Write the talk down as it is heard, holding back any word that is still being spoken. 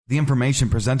The information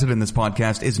presented in this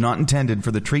podcast is not intended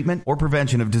for the treatment or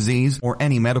prevention of disease or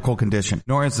any medical condition,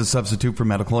 nor as a substitute for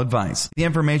medical advice. The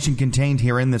information contained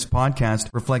here in this podcast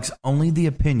reflects only the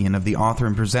opinion of the author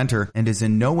and presenter and is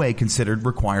in no way considered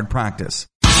required practice.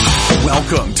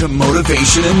 Welcome to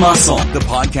Motivation and Muscle, the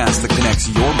podcast that connects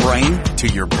your brain to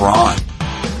your brawn.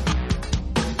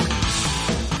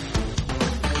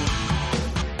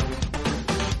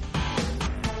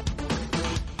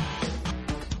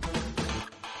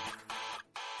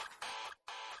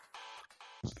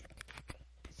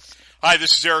 Hi,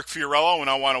 this is Eric Fiorillo, and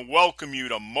I want to welcome you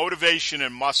to Motivation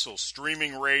and Muscle,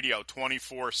 streaming radio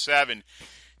 24/7.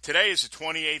 Today is the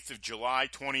 28th of July,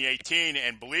 2018,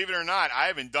 and believe it or not, I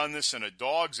haven't done this in a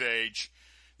dog's age.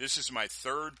 This is my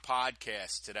third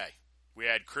podcast today. We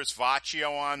had Chris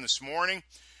Vaccio on this morning,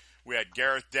 we had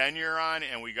Gareth Denyer on,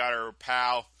 and we got our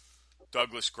pal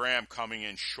Douglas Graham coming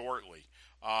in shortly.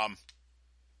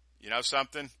 You know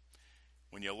something?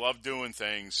 When you love doing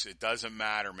things, it doesn't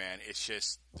matter, man. It's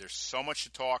just, there's so much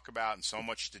to talk about and so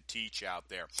much to teach out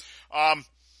there.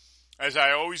 As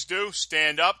I always do,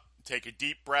 stand up, take a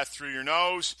deep breath through your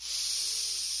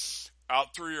nose,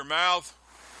 out through your mouth,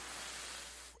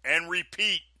 and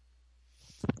repeat.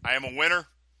 I am a winner.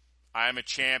 I am a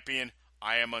champion.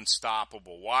 I am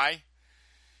unstoppable. Why?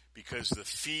 Because the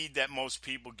feed that most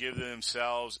people give to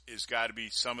themselves is got to be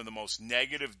some of the most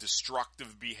negative,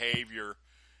 destructive behavior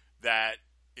that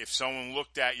if someone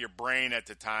looked at your brain at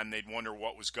the time, they'd wonder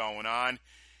what was going on.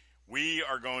 We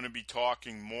are going to be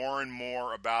talking more and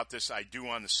more about this. I do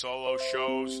on the solo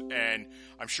shows, and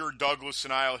I'm sure Douglas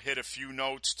and I will hit a few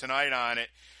notes tonight on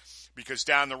it, because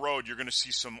down the road you're going to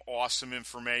see some awesome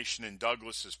information, and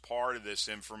Douglas is part of this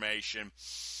information.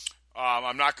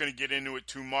 I'm not going to get into it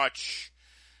too much,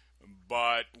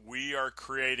 but we are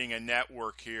creating a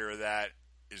network here that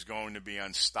is going to be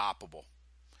unstoppable.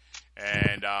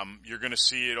 And you're going to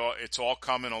see it all. It's all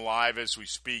coming alive as we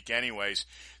speak anyways.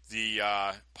 The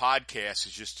podcast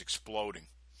is just exploding.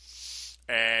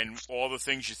 And all the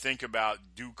things you think about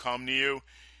do come to you.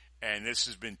 And this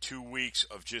has been 2 weeks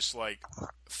of just like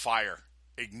fire,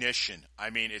 ignition. I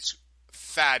mean, it's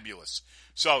fabulous.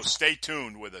 So stay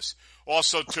tuned with us.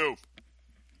 Also,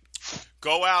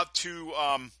 go out to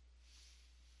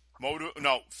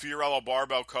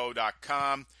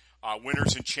FiorilloBarbellCo.com.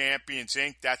 Winners and Champions,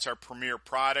 Inc., that's our premier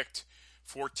product.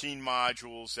 14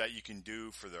 modules that you can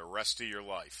do for the rest of your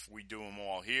life. We do them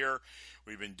all here.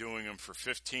 We've been doing them for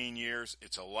 15 years.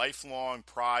 It's a lifelong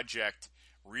project,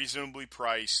 reasonably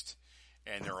priced,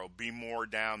 and there will be more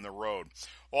down the road.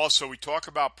 Also, we talk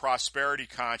about Prosperity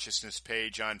Consciousness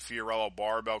page on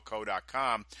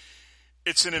FiorilloBarbellCo.com.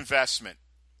 It's an investment.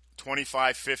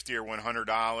 $25, $50, or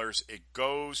 $100. It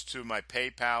goes to my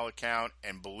PayPal account,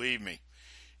 and believe me,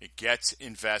 it gets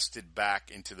invested back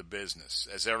into the business.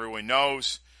 As everyone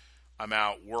knows, I'm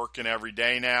out working every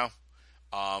day now.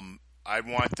 I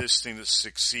want this thing to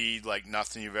succeed like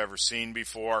nothing you've ever seen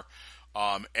before.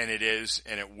 And it is,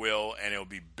 and it will, and it'll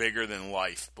be bigger than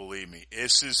life, believe me.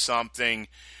 This is something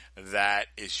that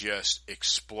is just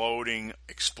exploding.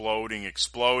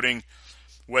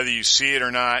 Whether you see it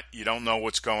or not, you don't know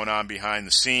what's going on behind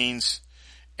the scenes.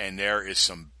 And there is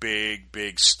some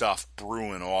big stuff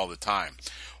brewing all the time.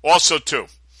 Also, go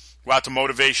out to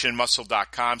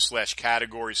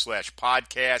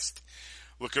motivationmuscle.com/category/podcast.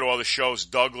 Look at all the shows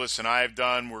Douglas and I have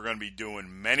done. We're going to be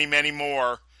doing many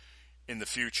more in the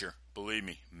future. Believe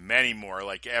me, many more,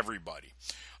 like everybody.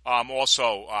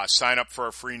 Also, sign up for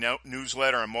a free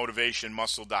newsletter on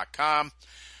motivationmuscle.com.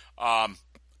 I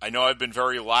know I've been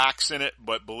very lax in it,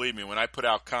 but believe me, when I put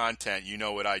out content, you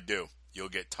know what I do. You'll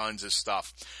get tons of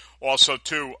stuff. Also,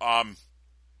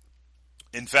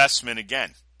 investment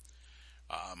again.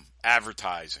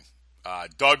 Advertising.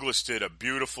 Douglas did a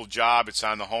beautiful job. It's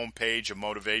on the homepage of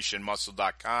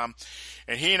motivationmuscle.com.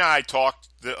 And he and I talked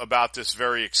about this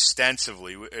very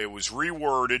extensively. It was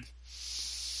reworded,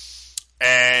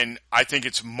 and I think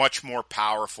it's much more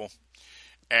powerful.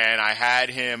 And I had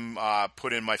him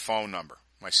put in my phone number,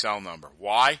 my cell number.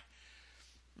 Why?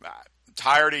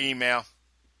 Tired of email.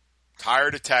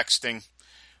 Tired of texting.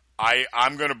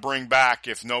 I'm going to bring back,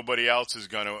 if nobody else is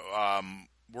going to,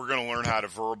 we're going to learn how to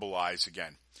verbalize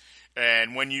again.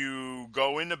 And when you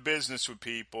go into business with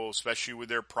people, especially with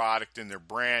their product and their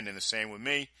brand, and the same with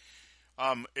me,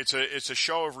 it's a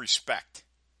show of respect.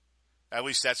 At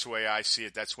least that's the way I see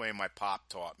it. That's the way my pop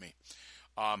taught me.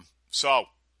 So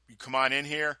you come on in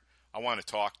here. I want to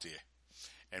talk to you.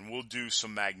 And we'll do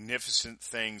some magnificent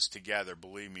things together,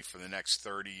 believe me, for the next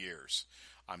 30 years.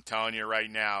 I'm telling you right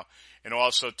now. And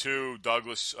also, too,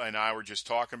 Douglas and I were just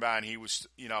talking about, and he was,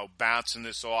 bouncing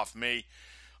this off me.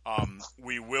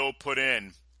 We will put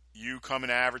in you come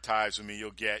and advertise with me,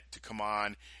 you'll get to come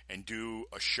on and do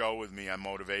a show with me on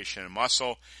motivation and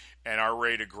muscle, and our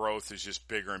rate of growth is just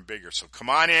bigger and bigger. So come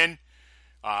on in,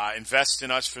 invest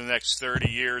in us for the next 30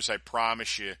 years. I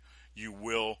promise you, you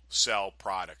will sell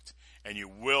product, and you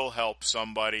will help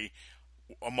somebody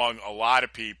among a lot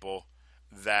of people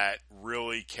that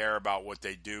really care about what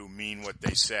they do, mean what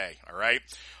they say, all right?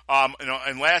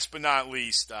 And last but not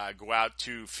least, go out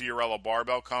to Fiorillo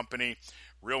Barbell Company,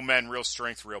 Real Men, Real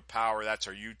Strength, Real Power. That's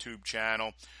our YouTube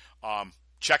channel.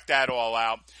 Check that all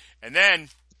out. And then,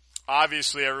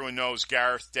 obviously, everyone knows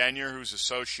Gareth Denyer, who's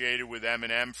associated with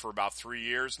M&M for about 3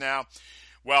 years now.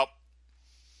 Well,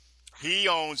 he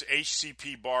owns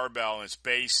HCP Barbell, and it's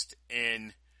based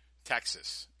in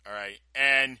Texas, all right?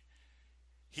 And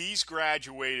he's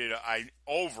graduated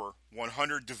over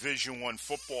 100 Division I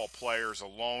football players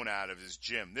alone out of his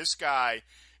gym. This guy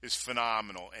is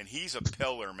phenomenal, and he's a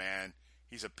pillar, man.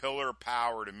 He's a pillar of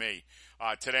power to me.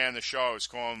 Today on the show, I was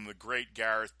calling him the great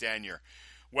Gareth Denyer.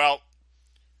 Well,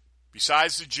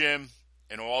 besides the gym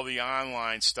and all the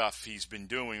online stuff he's been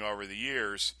doing over the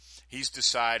years, he's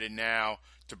decided now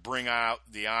to bring out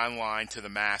the online to the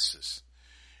masses.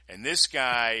 And this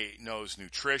guy knows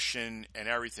nutrition and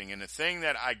everything. And the thing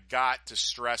that I got to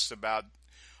stress about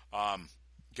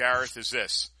Gareth is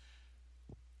this.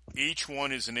 Each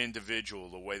one is an individual,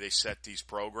 the way they set these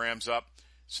programs up.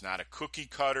 It's not a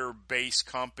cookie-cutter-based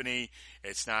company.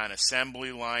 It's not an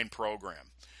assembly line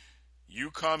program. You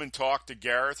come and talk to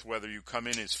Gareth, whether you come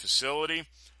in his facility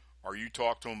or you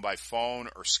talk to him by phone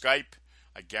or Skype,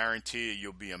 I guarantee you,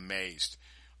 you'll be amazed.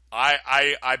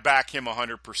 I back him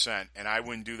 100%, and I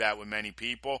wouldn't do that with many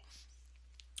people.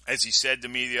 As he said to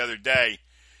me the other day,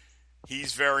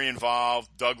 he's very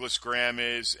involved, Douglas Graham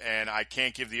is, and I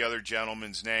can't give the other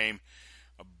gentleman's name,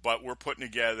 but we're putting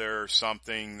together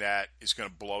something that is going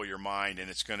to blow your mind, and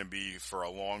it's going to be for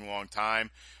a long, long time.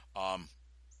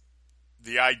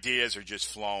 The ideas are just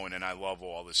flowing, and I love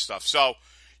all this stuff. So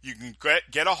you can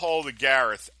get a hold of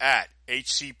Gareth at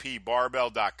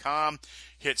hcpbarbell.com,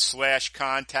 hit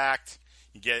 /contact.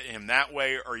 You get him that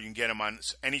way, or you can get him on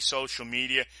any social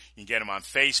media. You can get him on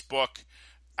Facebook.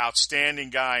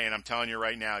 Outstanding guy, and I'm telling you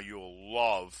right now, you'll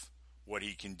love what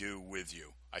he can do with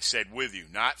you. I said with you,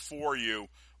 not for you,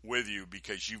 with you,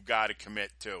 because you've got to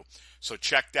commit too. So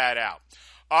check that out.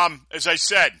 As I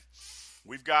said,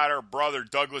 we've got our brother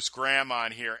Douglas Graham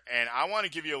on here, and I want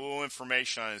to give you a little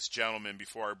information on this gentleman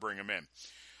before I bring him in.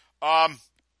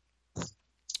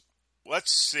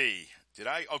 Let's see.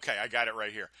 Okay, I got it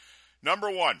right here. Number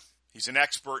one, he's an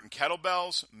expert in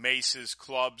kettlebells, maces,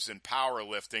 clubs, and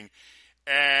powerlifting.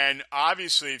 And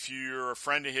obviously, if you're a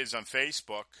friend of his on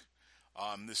Facebook,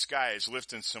 this guy is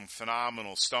lifting some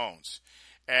phenomenal stones.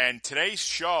 And today's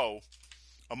show,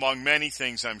 among many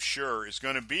things I'm sure, is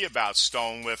going to be about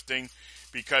stone lifting,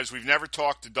 because we've never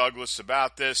talked to Douglas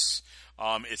about this.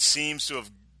 He seems to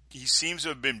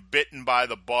have been bitten by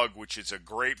the bug, which is a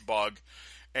great bug.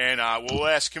 And we'll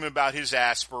ask him about his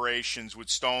aspirations with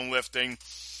stone lifting.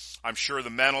 I'm sure the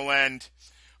mental end,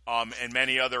 and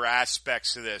many other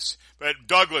aspects of this. But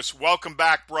Douglas, welcome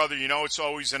back, brother. You know, it's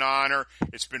always an honor.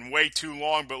 It's been way too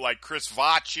long, but like Chris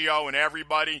Vaccio and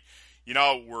everybody, you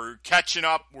know, we're catching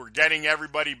up. We're getting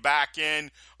everybody back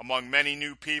in among many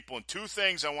new people. And two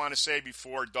things I want to say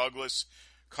before Douglas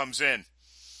comes in.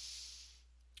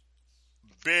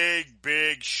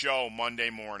 Big show Monday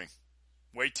morning.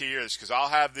 Wait to hear this, because I'll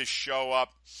have this show up.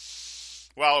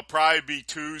 Well, it'll probably be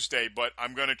Tuesday, but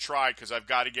I'm going to try, because I've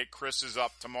got to get Chris's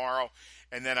up tomorrow,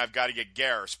 and then I've got to get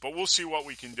Garrett's. But we'll see what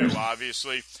we can do,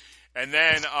 obviously. And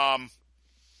then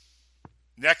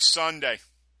next Sunday,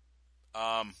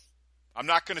 I'm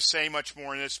not going to say much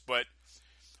more on this, but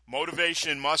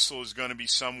Motivation and Muscle is going to be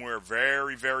somewhere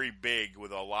very, very big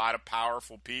with a lot of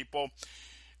powerful people.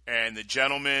 And the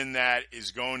gentleman that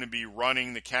is going to be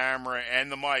running the camera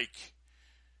and the mic,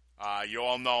 you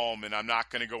all know him, and I'm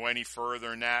not going to go any further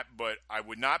than that, but I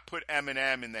would not put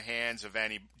M&M in the hands of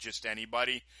just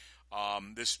anybody.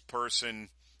 This person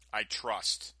I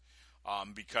trust,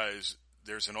 because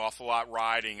there's an awful lot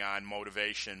riding on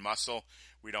Motivation and Muscle.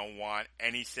 We don't want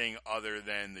anything other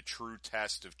than the true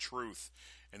test of truth,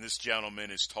 and this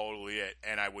gentleman is totally it.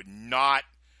 And I would not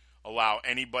allow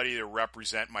anybody to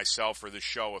represent myself or the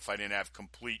show if I didn't have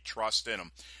complete trust in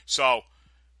him. So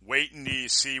waiting to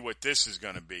see what this is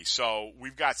going to be. So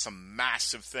we've got some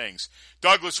massive things.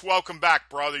 Douglas, welcome back,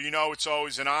 brother. You know it's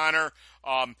always an honor.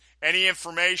 Any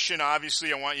information,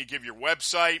 obviously, I want you to give your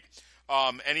website,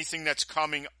 anything that's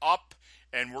coming up,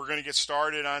 and we're going to get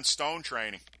started on stone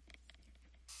training.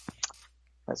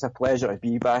 It's a pleasure to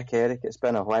be back, Eric. It's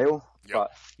been a while.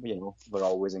 but, we're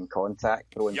always in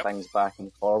contact, throwing things back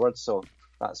and forward, so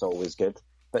that's always good.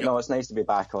 But no, it's nice to be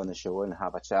back on the show and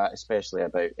have a chat, especially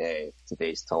about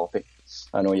today's topic.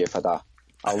 I know you've had a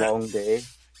long day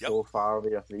so far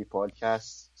with your 3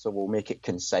 podcasts, so we'll make it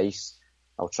concise.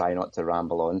 I'll try not to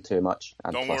ramble on too much.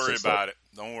 And Don't worry about it.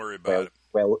 Don't worry about it.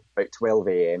 Well, about 12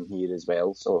 a.m. here as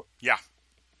well, so... Yeah.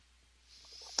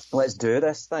 Let's do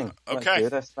this thing. Okay. Let's do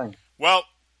this thing. Well,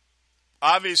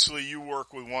 obviously you've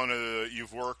worked with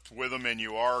him and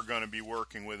you are going to be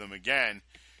working with him again,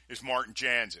 is Martin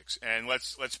Janziks. And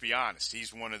let's be honest,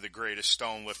 he's one of the greatest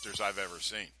stone lifters I've ever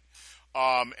seen.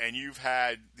 And you've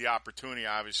had the opportunity,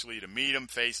 obviously, to meet him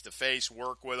face to face,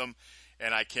 work with him,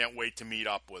 and I can't wait to meet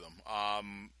up with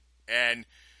him. And,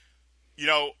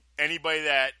 anybody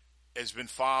that has been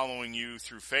following you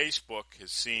through Facebook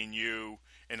has seen you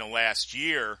in the last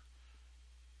year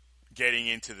getting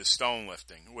into the stone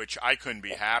lifting, which I couldn't be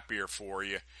happier for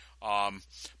you.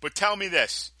 But tell me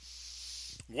this.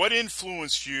 What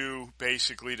influenced you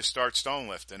basically to start stone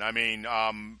lifting? I mean,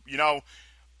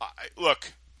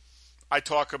 look, I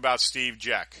talk about Steve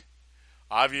Jeck.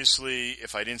 Obviously,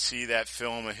 if I didn't see that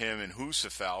film of him in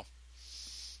Husafel,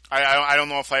 I don't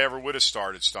know if I ever would have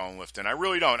started stone lifting. I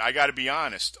really don't. I got to be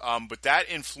honest. But that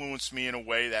influenced me in a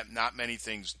way that not many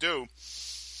things do.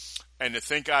 And to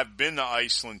think I've been to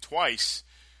Iceland twice,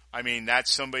 I mean,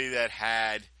 that's somebody that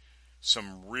had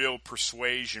some real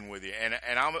persuasion with you.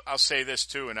 And I'll say this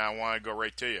too, and I want to go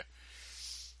right to you.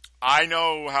 I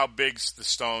know how big the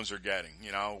stones are getting.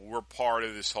 We're part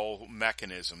of this whole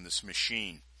mechanism, this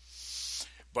machine.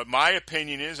 But my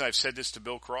opinion is, I've said this to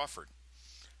Bill Crawford,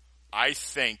 I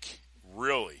think,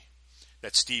 really,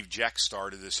 that Steve Jeck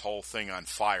started this whole thing on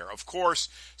fire. Of course,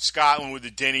 Scotland with the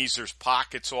Dinnies, there's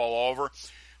pockets all over.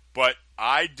 But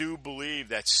I do believe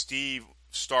that Steve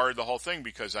started the whole thing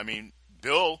because,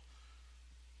 Bill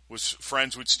was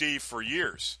friends with Steve for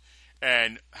years.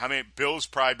 And Bill's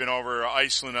probably been over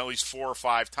Iceland at least 4 or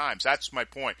 5 times. That's my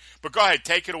point. But go ahead,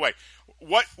 take it away.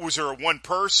 What was there one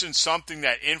person, something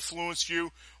that influenced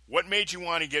you? What made you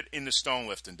want to get into stone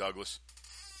lifting, Douglas?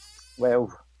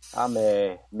 Well, I'm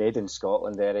made in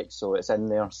Scotland, Eric, so it's in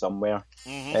there somewhere.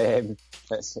 Mm-hmm.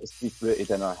 It's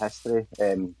deep-rooted in our history.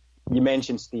 You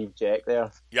mentioned Steve Jeck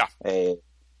there. Yeah.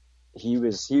 He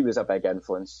was a big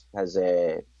influence. His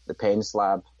the Pen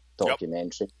Slab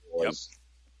documentary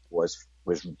was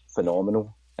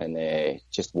phenomenal, and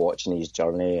just watching his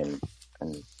journey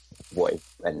and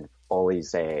all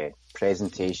his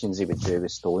presentations he would do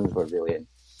with stones were really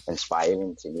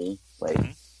inspiring to me. Like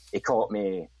it caught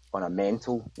me on a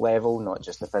mental level, not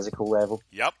just a physical level.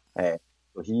 Yep. So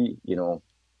he,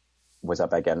 was a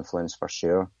big influence for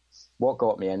sure. What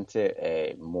got me into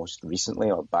it most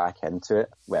recently, or back into it,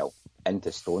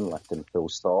 into stone lifting full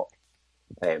stop,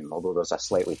 although there's a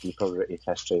slightly deeper rooted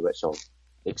history which I'll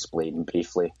explain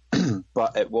briefly.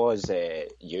 But it was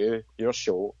your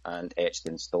show and Etched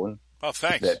in Stone. Oh,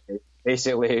 thanks. That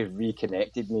basically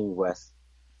reconnected me with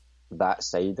that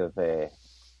side of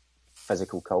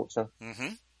physical culture,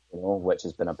 which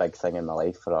has been a big thing in my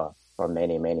life for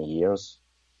many, many years.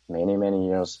 Many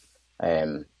years.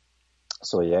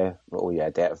 So yeah, really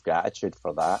a debt of gratitude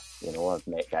for that. I've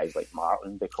met guys like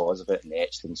Martin because of it, and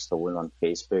Etched in Stone on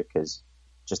Facebook is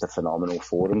just a phenomenal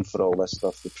forum for all this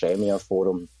stuff. The premier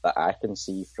forum that I can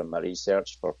see from my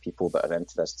research for people that are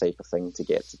into this type of thing to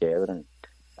get together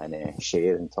and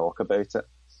share and talk about it.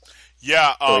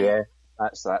 Yeah.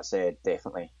 That's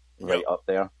definitely right up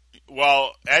there.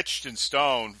 Well, Etched in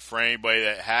Stone, for anybody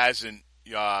that hasn't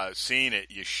seen it,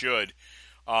 you should.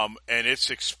 And it's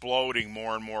exploding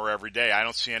more and more every day. I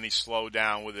don't see any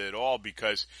slowdown with it at all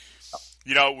because,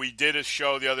 we did a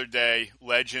show the other day,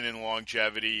 Legend in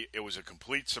Longevity. It was a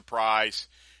complete surprise.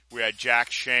 We had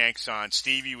Jack Shanks on.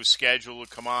 Stevie was scheduled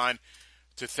to come on.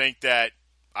 To think that,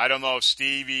 I don't know if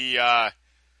Stevie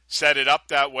set it up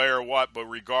that way or what, but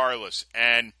regardless.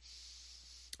 And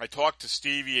I talked to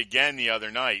Stevie again the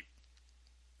other night.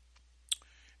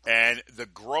 And the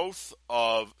growth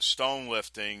of stone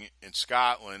lifting in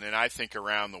Scotland, and I think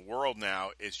around the world now,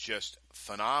 is just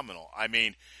phenomenal.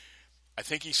 I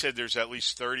think he said there's at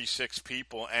least 36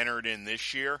 people entered in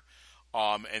this year.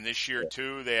 And this year,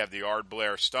 too, they have the Ard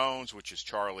Blair Stones, which is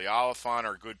Charlie Oliphant,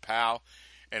 our good pal.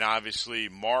 And obviously,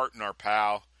 Martin, our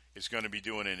pal, is going to be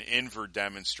doing an invert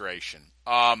demonstration.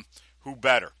 Who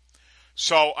better?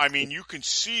 So, you can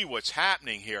see what's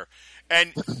happening here.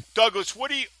 And Douglas,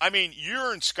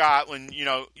 you're in Scotland,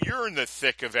 you're in the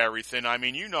thick of everything.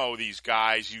 These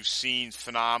guys, you've seen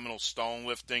phenomenal stone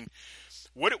lifting.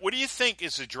 What do you think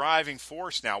is the driving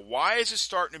force now? Why is it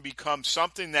starting to become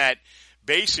something that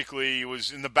basically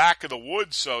was in the back of the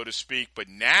woods, so to speak, but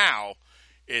now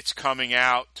it's coming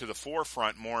out to the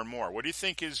forefront more and more. What do you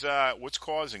think is what's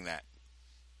causing that?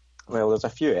 Well, there's a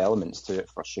few elements to it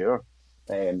for sure.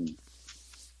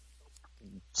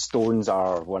 Stones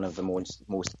are one of the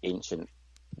most ancient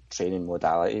training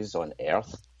modalities on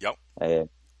earth. Yep.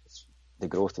 The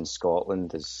growth in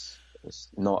Scotland is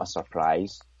not a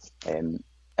surprise. And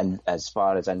as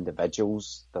far as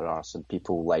individuals, there are some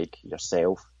people like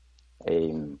yourself,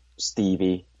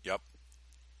 Stevie, yep,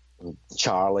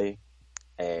 Charlie,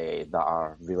 that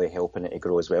are really helping it to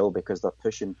grow as well, because they're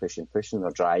pushing,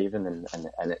 they're driving,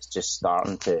 and it's just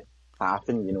starting to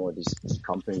happen. You know, these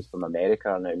companies from America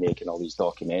are now making all these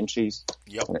documentaries,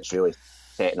 yep, and it's really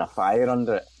setting a fire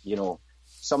under it. You know,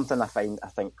 something I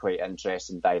think quite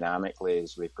interesting dynamically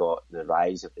is we've got the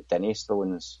rise of the Dinnie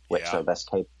Stones, which are this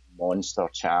kind of monster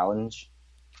challenge,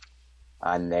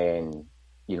 and then,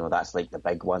 you know, that's like the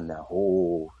big one, the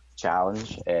whole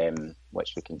challenge,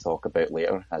 which we can talk about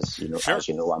later. As you know, sure.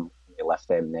 I'm going to lift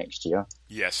them next year.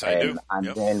 Yes, I do. And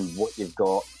then what you've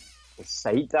got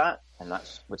beside that, and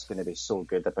that's what's going to be so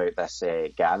good about this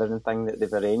gathering thing that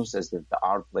they've arranged, is the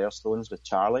Art Blair Stones with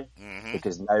Charlie,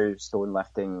 because now stone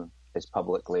lifting is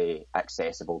publicly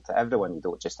accessible to everyone. You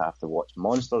don't just have to watch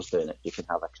monsters doing it; you can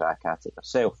have a crack at it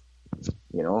yourself.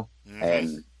 You know,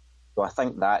 so I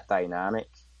think that dynamic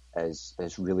is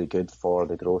really good for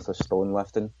the growth of stone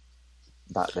lifting.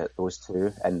 That those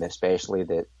two, and especially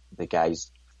the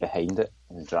guys behind it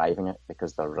and driving it,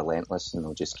 because they're relentless and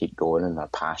they'll just keep going and they're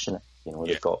passionate. You know,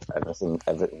 they've got everything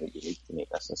that you need to make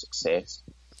this a success.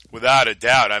 Without a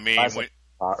doubt. I mean, that's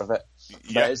part of it.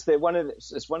 Yeah. But it's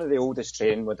one of the oldest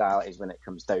training modalities when it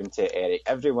comes down to it, Eric.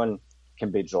 Everyone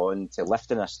can be drawn to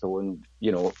lifting a stone.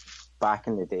 You know, back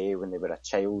in the day when they were a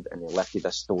child and they lifted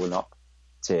a stone up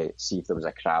to see if there was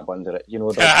a crab under it. You know,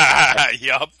 it's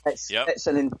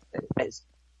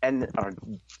in our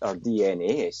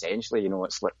DNA essentially. You know,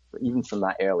 it's like even from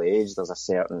that early age, there's a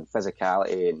certain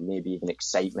physicality and maybe even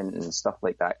excitement and stuff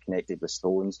like that connected with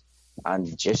stones,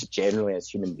 and just generally as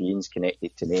human beings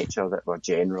connected to nature that we're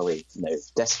generally now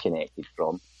disconnected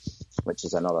from, which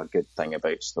is another good thing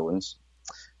about stones.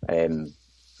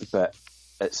 But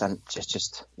it's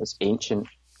it's ancient,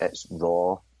 it's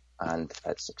raw, and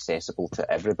it's accessible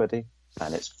to everybody,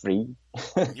 and it's free.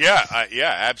 yeah,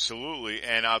 absolutely.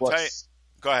 And I'll tell you.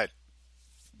 Go ahead.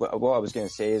 What I was going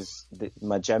to say is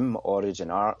my gym,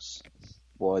 Origin Arts,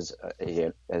 was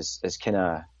is kind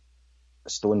of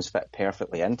stones fit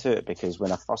perfectly into it, because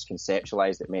when I first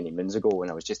conceptualized it many moons ago,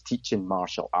 when I was just teaching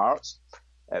martial arts,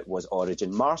 it was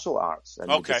Origin Martial Arts,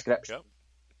 and the description.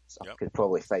 Yep. I could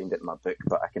probably find it in my book,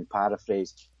 but I can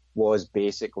paraphrase, was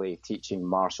basically teaching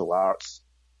martial arts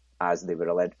as they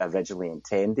were originally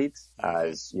intended,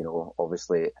 as, you know,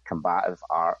 obviously a combative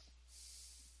art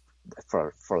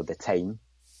for the time,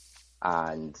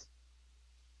 and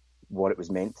what it was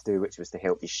meant to do, which was to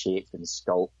help you shape and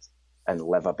sculpt and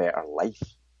live a better life.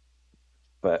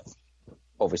 But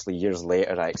obviously years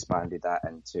later I expanded that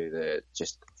into the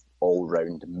just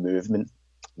all-round movement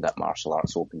that martial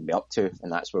arts opened me up to,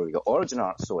 and that's where we got Origin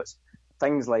Arts. So it's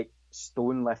things like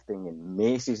stone lifting and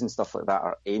maces and stuff like that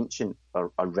are ancient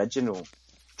or original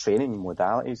training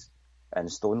modalities,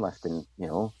 and stone lifting, you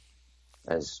know,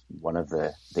 is one of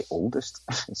the oldest,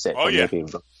 except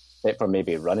for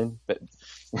maybe running, but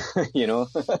you know,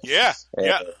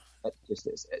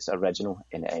 it's original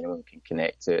and anyone can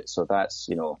connect to it. So that's,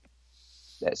 you know,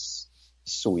 that's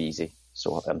so easy.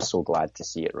 So I'm so glad to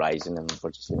see it rising, and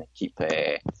we're just going to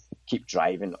keep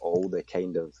driving all the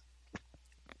kind of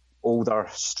older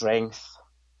strength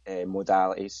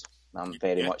modalities. I'm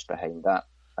very much behind that.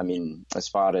 I mean, as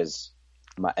far as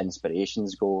my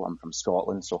inspirations go, I'm from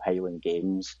Scotland, so Highland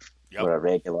Games were a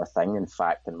regular thing. In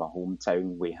fact, in my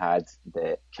hometown, we had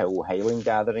the Kill Highland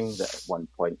Gathering that at one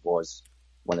point was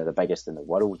one of the biggest in the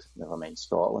world, never mind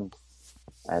Scotland.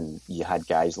 And you had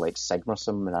guys like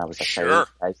Sigmarsson when I was a child,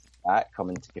 guys like that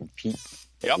coming to compete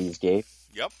at these games.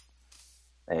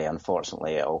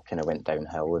 Unfortunately, it all kind of went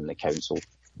downhill, and the council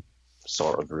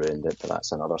sort of ruined it, but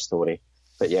that's another story.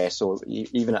 But yeah, so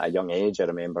even at a young age, I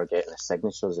remember getting the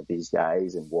signatures of these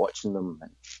guys and watching them,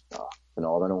 and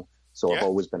phenomenal. So I've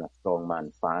always been a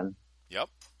strongman fan.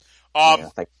 I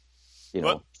think, you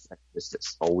know,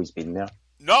 it's always been there.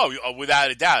 No, without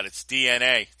a doubt, it's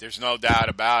DNA. There's no doubt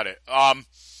about it.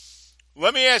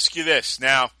 Let me ask you this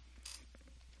now.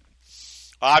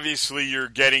 Obviously, you're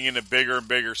getting into bigger and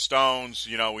bigger stones.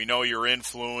 You know, we know your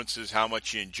influences, how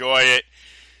much you enjoy it.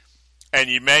 And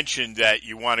you mentioned that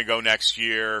you want to go next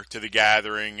year to the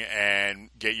gathering and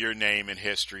get your name in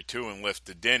history, too, and lift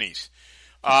the Dinnies.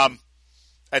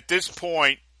 At this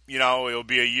point, it'll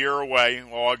be a year away,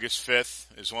 August 5th,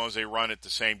 as long as they run at the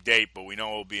same date, but we know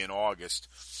it'll be in August.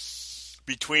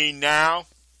 Between now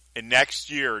and next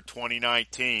year,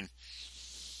 2019,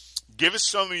 give us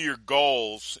some of your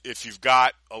goals, if you've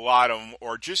got a lot of them,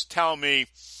 or just tell me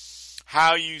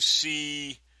how you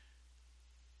see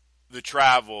the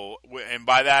travel. And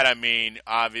by that I mean,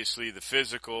 obviously, the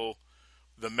physical,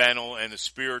 the mental, and the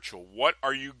spiritual. What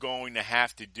are you going to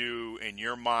have to do in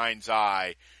your mind's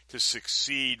eye to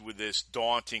succeed with this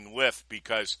daunting lift?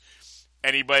 Because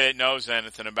anybody that knows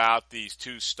anything about these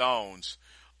 2 stones,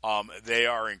 they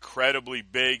are incredibly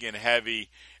big and heavy,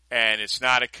 and it's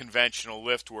not a conventional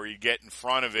lift where you get in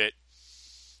front of it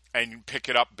and you pick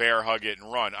it up, bear hug it,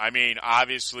 and run. I mean,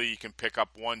 obviously you can pick up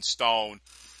 1 stone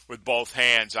with both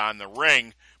hands on the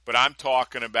ring, but I'm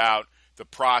talking about the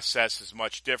process is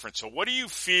much different. So what do you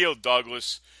feel,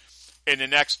 Douglas, in the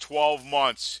next 12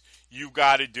 months you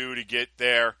got to do to get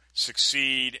there,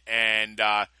 succeed, and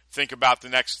think about the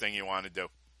next thing you want to do?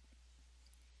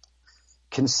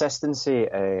 Consistency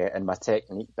in my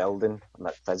technique building,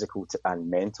 my physical and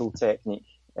mental technique.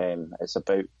 It's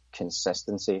about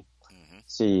consistency. Mm-hmm.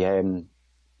 See,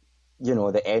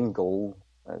 the end goal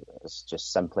is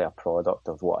just simply a product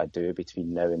of what I do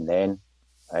between now and then.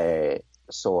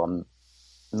 So I'm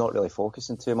not really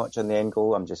focusing too much on the end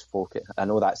goal. I'm just focused. I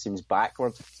know that seems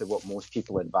backward to what most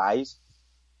people advise,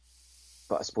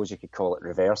 but I suppose you could call it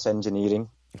reverse engineering.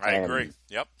 I agree.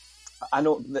 Yep. I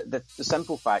know the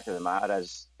simple fact of the matter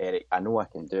is, Eric, I know I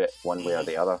can do it one way or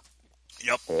the other.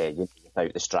 Yep.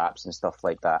 Without the straps and stuff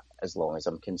like that, as long as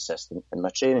I'm consistent in my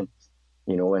training.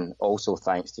 And also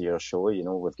thanks to your show,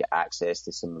 we've got access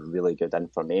to some really good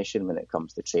information when it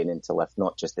comes to training to lift,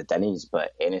 not just the dinnies,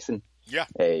 but anything. Yeah.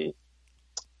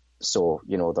 So,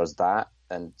 there's that.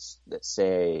 And let's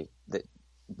say that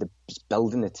the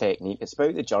building the technique, it's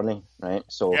about the journey, right?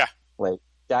 So, like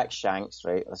Jack Shanks,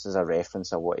 right? This is a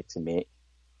reference I wanted to make.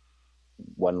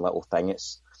 One little thing.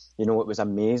 It's, it was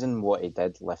amazing what he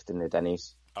did lifting the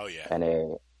dinnies. Oh, yeah. And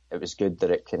it was good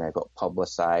that it kind of got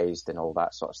publicised and all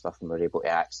that sort of stuff, and we were able to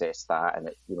access that. And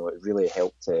it really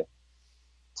helped to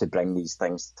bring these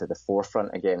things to the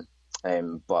forefront again.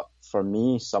 But for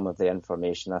me, some of the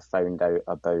information I found out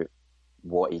about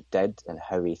what he did and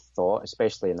how he thought,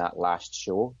 especially in that last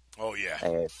show. Oh,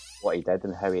 yeah. What he did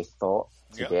and how he thought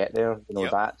to get there.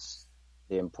 That's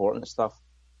the important stuff.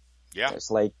 Yeah.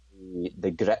 It's like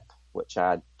the grip, which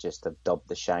I just have dubbed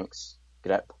the Shanks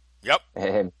grip. Yep.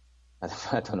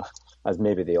 I don't know, as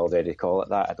maybe they already call it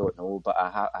that, I don't know, but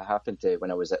I happened to,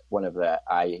 when I was at one of the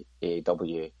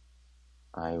IAWA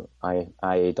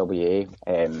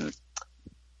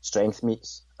strength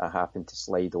meets, I happened to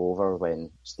slide over when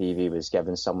Stevie was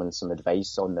giving someone some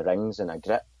advice on the rings and a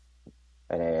grip,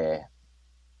 and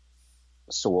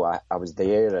so I was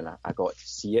there and I got to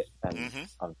see it, and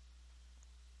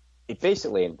he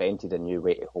basically invented a new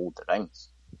way to hold the rings.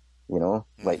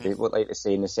 Like they would like to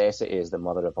say, necessity is the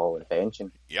mother of all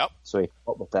invention. Yep. So he came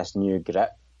up with this new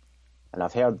grip, and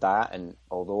I've heard that, and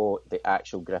although the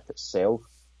actual grip itself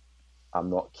I'm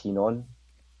not keen on,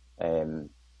 I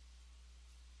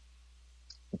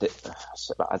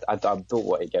don't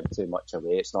want to give too much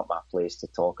away. It's not my place to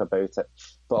talk about it.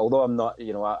 But although I'm not,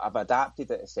 I've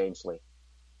adapted it essentially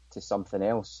to something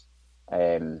else,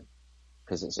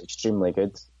 because it's extremely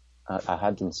good. I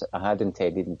had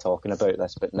intended in talking about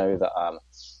this, but now that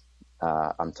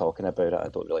I'm talking about it, I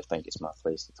don't really think it's my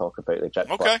place to talk about the grip.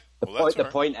 Okay. The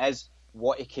point is,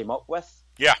 what he came up with,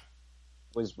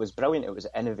 was brilliant. It was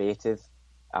innovative,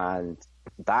 and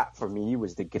that for me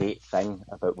was the great thing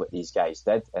about what these guys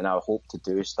did. And I hope to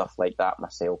do stuff like that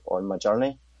myself on my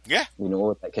journey. Yeah.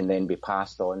 That can then be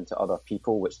passed on to other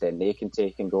people, which then they can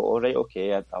take and go, all right,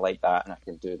 okay, I like that, and I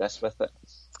can do this with it.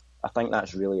 I think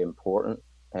that's really important.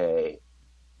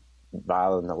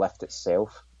 Rather than the lift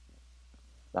itself,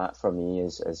 that for me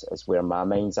is where my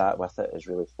mind's at with it, is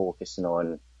really focusing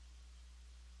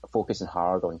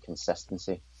hard on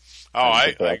consistency. Oh,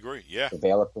 I agree. Yeah,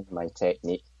 developing my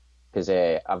technique, because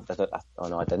I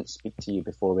didn't speak to you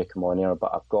before we come on here,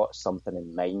 but I've got something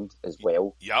in mind as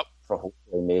well. Yep. For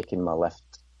hopefully making my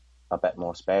lift a bit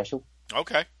more special.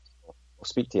 Okay. I'll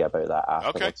speak to you about that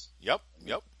afterwards. Okay.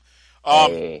 Yep.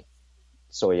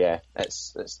 So yeah,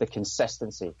 it's the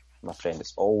consistency, my friend.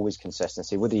 It's always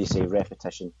consistency. What do you say?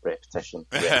 Repetition.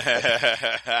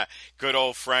 Yeah. Good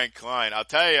old Frank Klein. I'll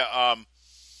tell you,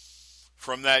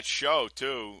 from that show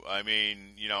too. I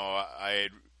mean,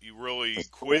 you really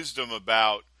quizzed him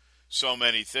about so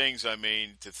many things. I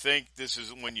mean, to think this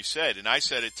is when you said, and I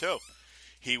said it too,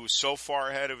 he was so far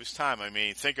ahead of his time. I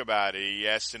mean, think about it. He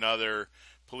asked another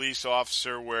police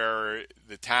officer where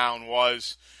the town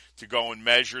was to go and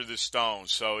measure the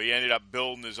stones. So he ended up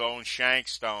building his own shank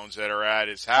stones that are at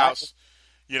his house.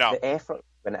 You know, the effort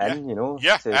went in, you know.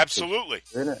 Yeah, absolutely.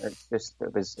 To doing it.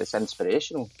 It's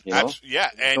inspirational, you know. Yeah,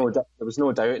 and there was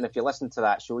no doubt. And if you listen to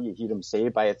that show, you hear him say,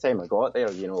 by the time I got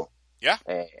there, you know,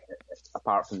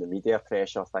 apart from the media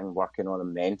pressure thing, working on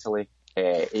him mentally,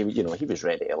 he was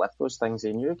ready to lift those things.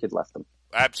 He knew he could lift them.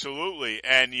 Absolutely,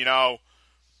 and you know,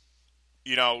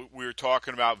 we were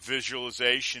talking about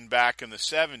visualization back in the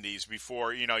 70s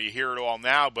before, you hear it all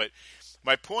now. But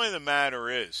my point of the matter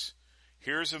is,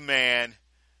 here's a man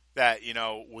that,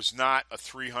 was not a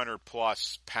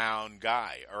 300-plus pound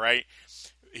guy, all right?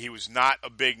 He was not a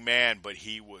big man, but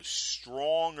he was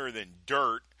stronger than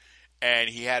dirt, and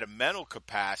he had a mental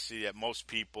capacity that most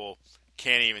people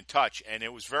can't even touch. And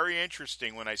it was very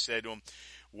interesting when I said to him,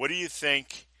 what do you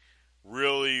think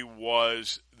really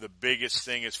was the biggest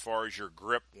thing as far as your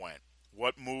grip went?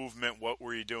 What movement, what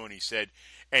were you doing? He said,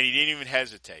 and he didn't even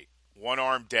hesitate,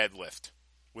 one-arm deadlift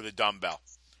with a dumbbell.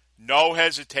 No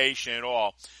hesitation at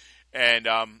all. And,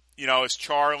 as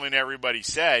Charlie and everybody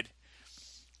said,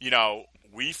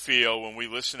 we feel when we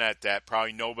listen at that,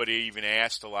 probably nobody even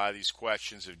asked a lot of these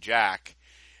questions of Jack.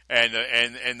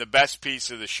 And the best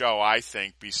piece of the show, I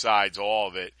think, besides all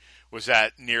of it, was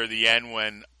that near the end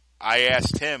when I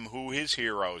asked him who his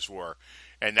heroes were.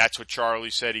 And that's what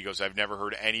Charlie said. He goes, I've never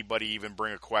heard anybody even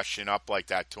bring a question up like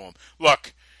that to him.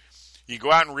 Look, you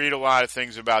go out and read a lot of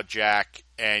things about Jack,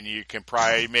 and you can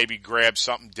probably maybe grab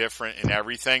something different in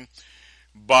everything.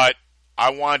 But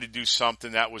I wanted to do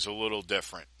something that was a little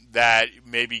different, that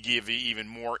maybe give you even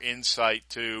more insight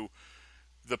to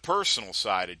the personal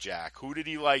side of Jack. Who did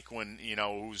he like when,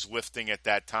 who was lifting at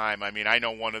that time? I mean, I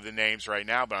know one of the names right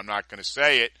now, but I'm not going to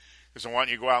say it because I want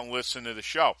you to go out and listen to the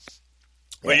show.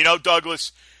 Yeah. But,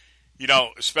 Douglas,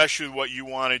 especially what you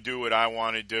want to do, what I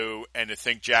want to do, and to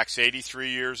think Jack's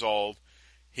 83 years old,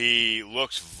 he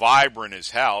looks vibrant as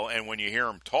hell, and when you hear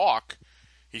him talk,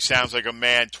 he sounds like a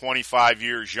man 25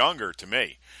 years younger to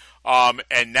me.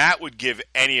 And that would give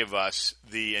any of us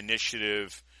the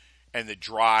initiative and the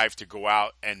drive to go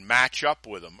out and match up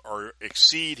with him or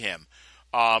exceed him.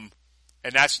 And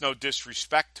that's no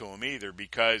disrespect to him either,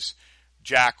 because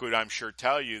Jack would, I'm sure,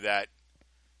 tell you that,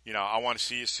 I want to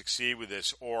see you succeed with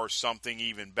this or something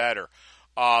even better.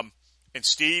 And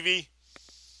Stevie's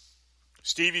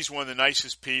one of the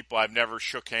nicest people I've never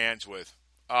shook hands with.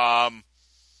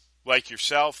 Like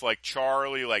yourself, like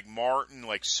Charlie, like Martin,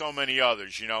 like so many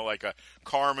others, like a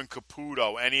Carmen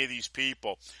Caputo, any of these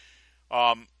people.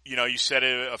 You said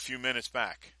it a few minutes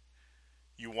back.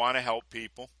 You want to help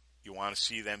people. You want to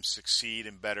see them succeed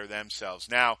and better themselves.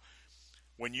 Now,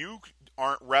 when you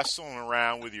aren't wrestling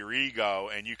around with your ego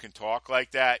and you can talk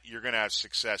like that, you're going to have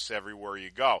success everywhere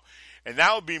you go. And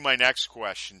that would be my next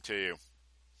question to you.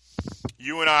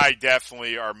 You and I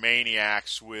definitely are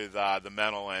maniacs with the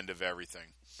mental end of everything.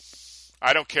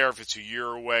 I don't care if it's a year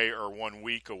away or 1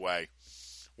 week away.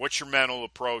 What's your mental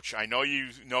approach? I know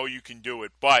you can do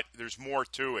it, but there's more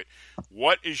to it.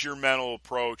 What is your mental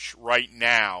approach right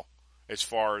now as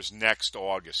far as next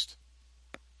August?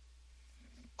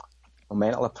 A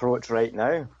mental approach right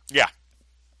now? Yeah.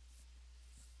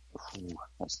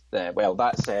 That's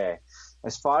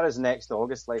as far as next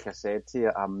August, like I said to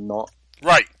you, I'm not...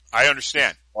 Right, I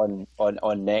understand.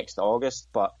 On next August,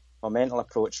 but my mental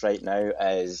approach right now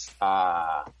is,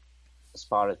 as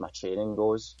far as my training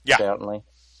goes, certainly,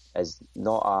 is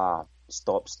not a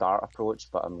stop-start approach,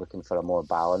 but I'm looking for a more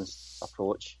balanced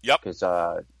approach. Yep. Because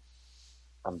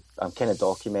I'm kind of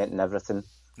documenting everything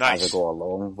as I go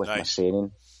along with my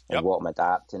training and what I'm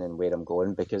adapting and where I'm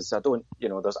going, because I don't,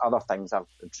 there's other things I've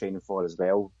been training for as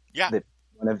well. Yeah.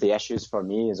 One of the issues for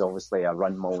me is obviously I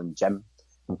run my own gym.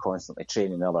 I'm constantly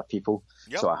training other people,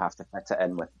 so I have to fit it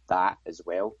in with that as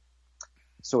well.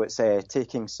 So it's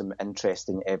taking some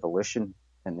interesting evolution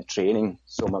in the training.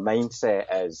 So my mindset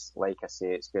is, like I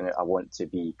say, I want to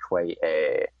be quite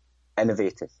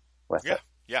innovative with it.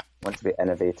 Yeah. I want to be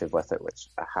innovative with it, which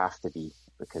I have to be,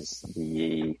 because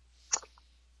the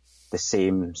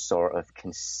same sort of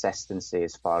consistency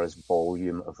as far as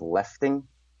volume of lifting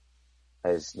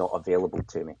is not available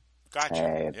to me.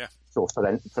 Gotcha. So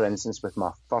for instance, with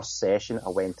my first session, I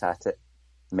went at it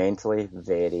mentally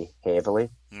very heavily.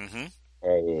 Mm-hmm.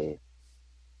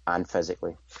 And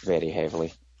physically very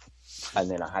heavily. And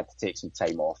then I had to take some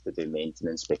time off to do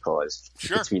maintenance, because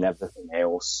between everything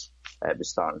else, it was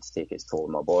starting to take its toll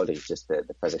on my body, just the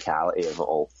physicality of it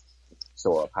all.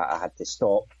 So I had to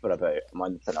stop for about a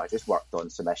month, and I just worked on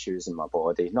some issues in my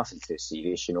body, nothing too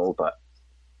serious, but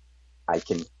I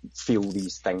can feel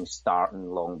these things starting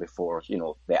long before, you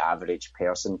know, the average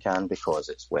person can, because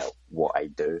it's, well, what I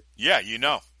do. Yeah, you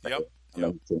know. Yep. I'm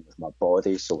in tune with my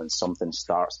body, so when something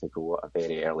starts to go at a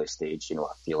very early stage, you know,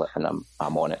 I feel it and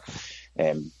I'm on it.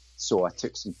 So I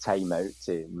took some time out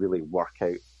to really work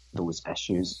out those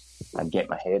issues and get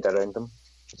my head around them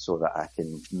so that I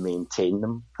can maintain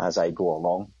them as I go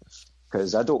along,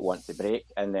 because I don't want to break.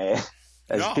 And as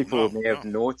people may have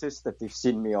noticed if they've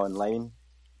seen me online,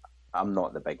 I'm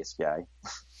not the biggest guy.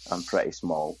 I'm pretty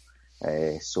small.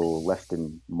 So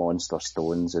lifting monster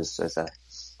stones is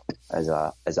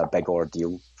a big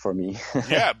ordeal for me.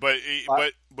 Yeah, but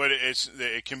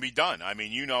it can be done. I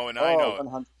mean, you know, and I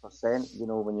know 100%. You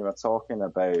know, when you were talking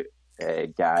about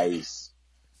guys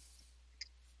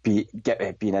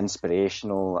being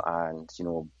inspirational and, you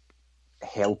know,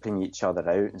 helping each other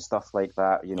out and stuff like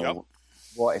that, you know,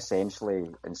 what essentially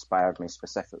inspired me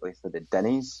specifically for the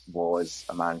Dinnies was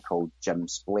a man called Jim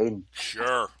Splain.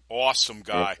 Sure, awesome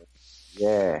guy.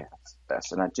 Yeah,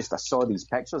 and I saw these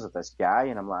pictures of this guy,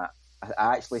 and I'm like,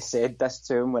 I actually said this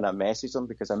to him when I messaged him,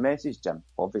 because I messaged Jim,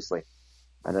 obviously,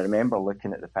 and I remember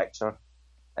looking at the picture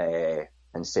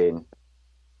and saying,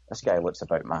 this guy looks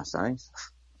about my size.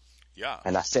 Yeah.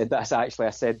 And I said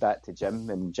that to Jim,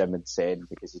 and Jim had said,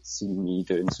 because he'd seen me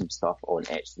doing some stuff on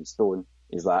Etched in Stone,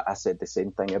 he's like, I said the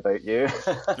same thing about you.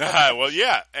 Well,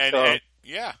 yeah,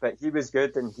 yeah. But he was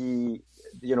good, and he,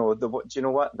 you know, do you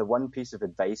know what? The one piece of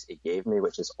advice he gave me,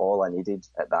 which is all I needed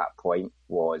at that point,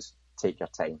 was take your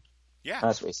time. Yeah.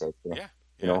 That's what he said to me. Yeah.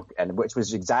 You know, and which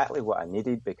was exactly what I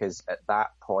needed, because at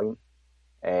that point,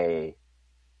 I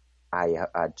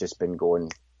had just been going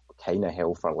kind of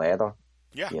hell for leather.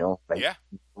 Yeah. You know, like,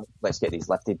 let's get these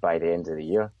lifted by the end of the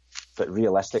year. But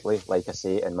realistically, like I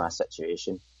say, in my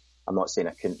situation, I'm not saying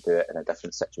I couldn't do it in a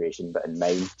different situation, but in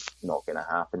mine, not going to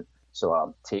happen. So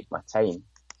I'll take my time.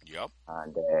 Yep.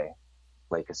 And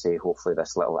like I say, hopefully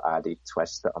this little added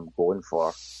twist that I'm going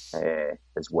for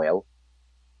as well.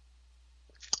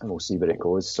 And we'll see where it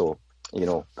goes. So, you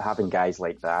know, having guys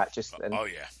like that, just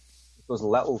those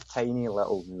little tiny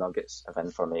little nuggets of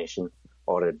information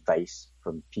or advice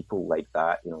from people like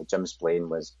that. You know, Jim Splain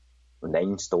was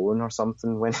 9 stone or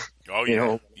something when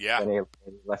when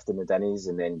he lifted the Dinnies,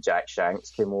 and then Jack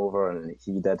Shanks came over and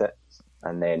he did it,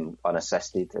 and then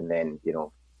unassisted, and then, you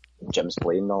know, Jim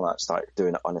Splain and all that started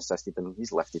doing it unassisted, and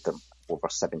he's lifted them over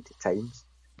 70 times.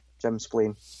 Jim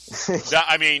Splain.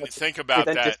 I mean, think about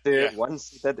that. He didn't just do it once.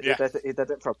 He did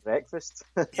it for breakfast.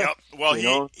 Yep.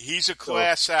 Well, he's a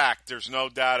class act. There's no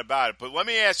doubt about it. But let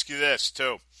me ask you this,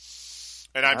 too.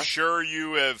 And I'm sure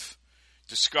you have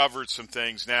discovered some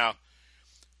things. Now,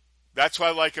 that's what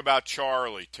I like about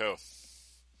Charlie, too.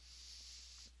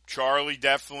 Charlie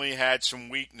definitely had some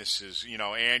weaknesses. You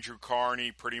know, Andrew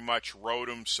Carney pretty much wrote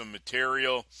him some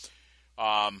material.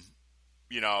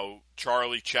 You know,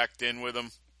 Charlie checked in with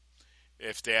him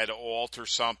if they had to alter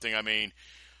something. I mean,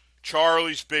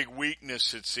 Charlie's big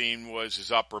weakness, it seemed, was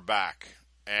his upper back.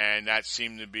 And that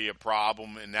seemed to be a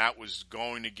problem, and that was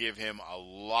going to give him a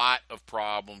lot of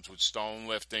problems with stone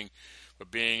lifting.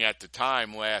 But being at the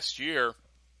time last year,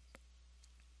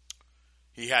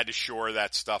 he had to shore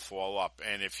that stuff all up.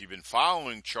 And if you've been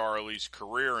following Charlie's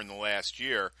career in the last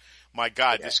year, my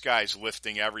God, this guy's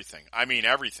lifting everything. I mean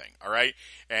everything, all right?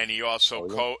 And he also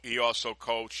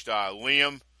coached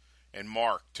Liam and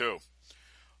Mark, too.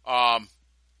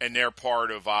 And they're part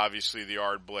of, obviously, the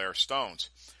Ard Blair Stones.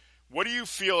 What do you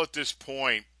feel at this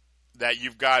point that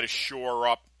you've got to shore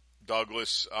up,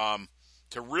 Douglas,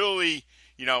 to really,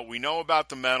 you know, we know about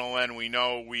the mental end. We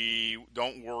know we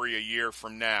don't worry a year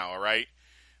from now, all right?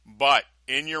 But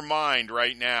in your mind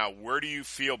right now, where do you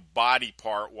feel body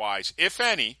part-wise, if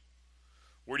any,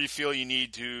 where do you feel you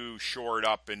need to shore it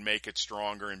up and make it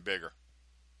stronger and bigger?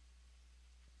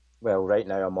 Well, right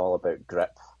now I'm all about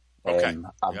grip. Okay.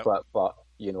 But,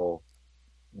 you know,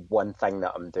 one thing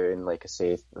that I'm doing, like I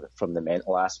say, from the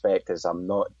mental aspect, is I'm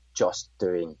not just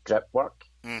doing grip work.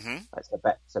 Mm-hmm.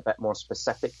 It's a bit more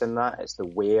specific than that. It's the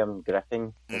way I'm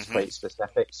gripping is quite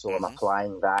specific, so I'm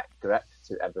applying that grip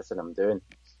to everything I'm doing.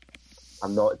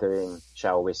 I'm not doing,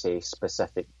 shall we say,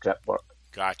 specific grip work.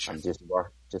 Gotcha. I'm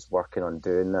just working on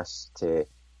doing this to,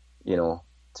 you know,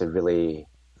 to really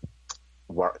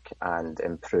work and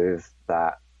improve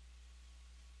that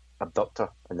abductor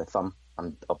in the thumb.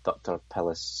 Abductor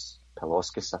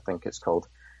piloscus, I think it's called,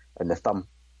 in the thumb.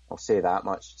 I'll say that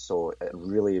much. So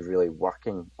really, really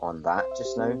working on that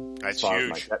just now. That's as far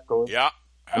huge. As my grip goes. Yeah.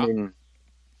 I mean,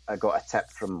 I got a tip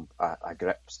from a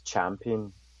grips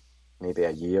champion maybe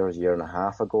a year and a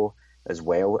half ago as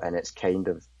well, and it's kind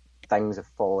of, things have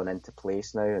fallen into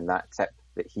place now, and that tip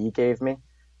that he gave me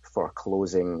for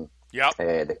closing Yep.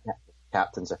 The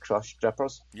Captains of Crush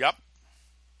grippers. Yep.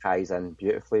 Ties in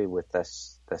beautifully with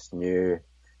this new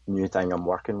thing I'm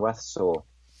working with. So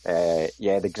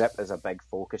the grip is a big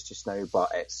focus just now, but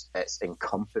it's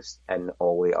encompassed in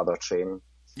all the other training.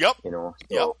 Yep. You know. So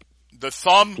yep. The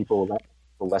thumb. People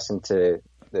listen to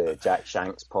the Jack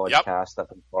Shanks podcast.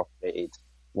 I've incorporated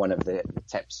one of the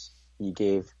tips he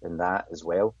gave in that as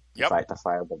well. In fact, I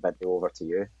fired the video over to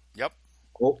you. Yep.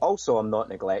 Also, I'm not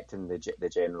neglecting the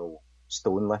general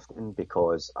stone lifting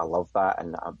because I love that,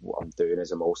 and what I'm doing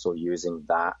is I'm also using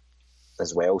that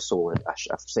as well. So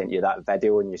I've sent you that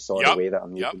video, and you saw the way that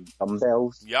I'm using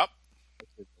dumbbells. Yep.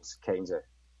 It's kinds of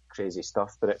crazy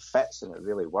stuff, but it fits and it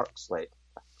really works. Like,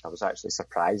 I was actually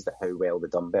surprised at how well the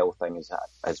dumbbell thing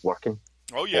is working.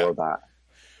 Oh yeah. For that.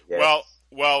 Yeah.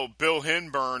 Well, Bill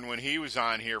Hinburn, when he was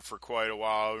on here for quite a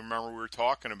while, I remember we were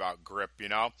talking about grip, you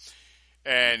know,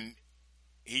 and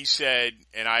he said,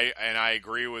 and I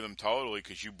agree with him totally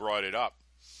because you brought it up,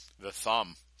 the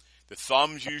thumb. The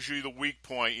thumb's usually the weak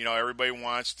point. You know, everybody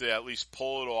wants to at least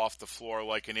pull it off the floor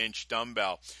like an inch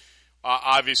dumbbell.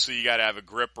 Obviously, you got to have a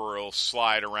grip or it'll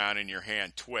slide around in your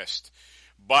hand, twist.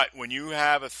 But when you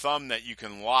have a thumb that you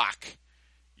can lock,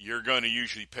 you're going to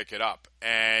usually pick it up.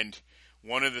 And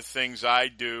one of the things I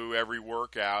do every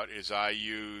workout is I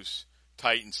use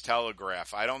Titan's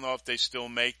Telegraph. I don't know if they still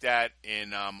make that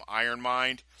in Iron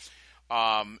Mind.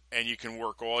 And you can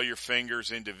work all your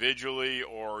fingers individually,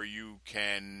 or you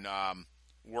can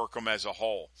work them as a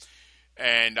whole.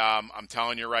 And I'm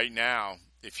telling you right now,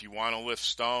 if you want to lift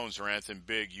stones or anything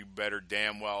big, you better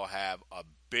damn well have a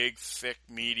big, thick,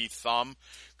 meaty thumb,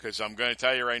 because I'm going to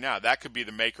tell you right now, that could be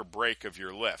the make or break of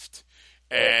your lift.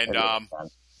 And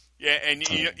and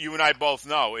you and I both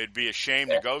know it'd be a shame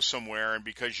to go somewhere, and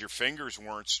because your fingers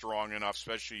weren't strong enough,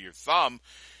 especially your thumb,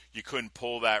 you couldn't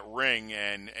pull that ring.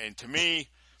 And to me,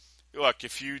 look,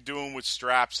 if you do them with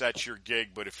straps, that's your gig.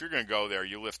 But if you're going to go there,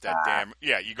 you lift that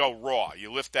you go raw.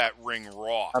 You lift that ring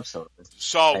raw. Absolutely.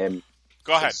 So,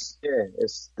 go ahead.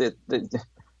 It's the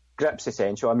grip's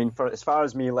essential. I mean, as far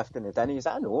as me lifting the dinnies,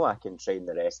 I know I can train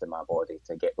the rest of my body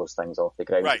to get those things off the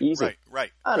ground easy. Right.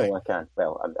 I know I can.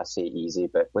 Well, I say easy,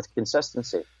 but with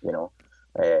consistency, you know,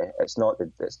 it's not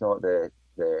the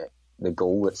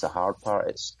goal that's the hard part.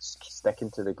 It's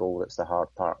sticking to the goal that's the hard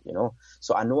part, you know.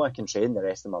 So I know I can train the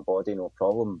rest of my body, no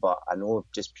problem. But I know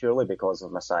just purely because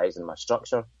of my size and my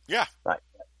structure,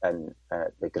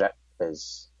 the grip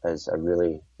is a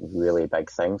really, really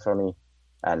big thing for me.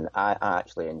 And I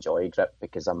actually enjoy grip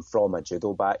because I'm from a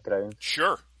judo background.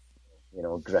 Sure. You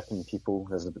know, gripping people.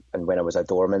 And when I was a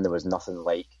doorman, there was nothing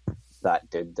like that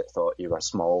dude that thought you were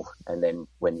small, and then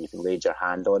when you laid your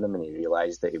hand on him and he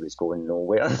realised that he was going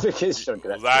nowhere because your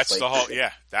grip. Well, that's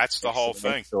the whole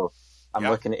thing. So I'm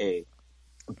looking to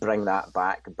bring that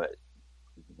back, but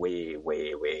way,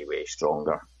 way, way, way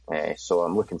stronger. So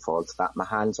I'm looking forward to that. My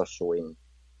hands are showing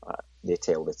they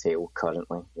tell the tale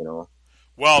currently, you know.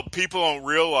 Well, people don't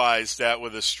realize that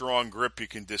with a strong grip, you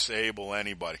can disable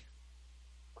anybody.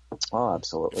 Oh,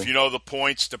 absolutely. If you know the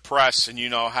points to press and you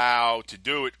know how to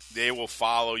do it, they will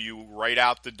follow you right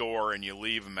out the door and you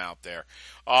leave them out there.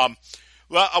 Well,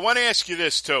 I want to ask you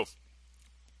this, too.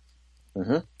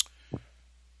 Mm-hmm.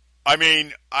 I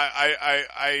mean,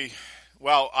 I've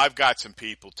got some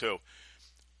people, too.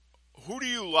 Who do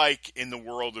you like in the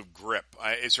world of grip?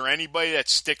 Is there anybody that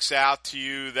sticks out to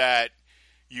you that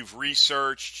you've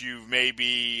researched, you've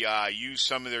maybe used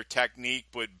some of their technique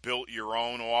but built your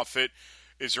own off it?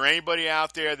 Is there anybody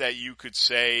out there that you could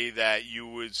say that you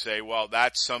would say, well,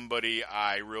 that's somebody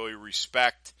I really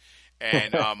respect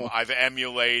and I've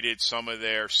emulated some of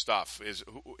their stuff? Is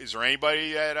there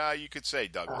anybody that you could say,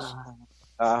 Douglas?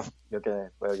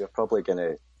 You're probably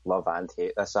gonna love and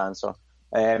hate this answer.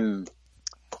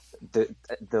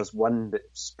 There's one that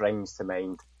springs to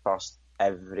mind first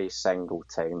every single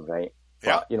time, right?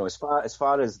 Yeah. But, you know, as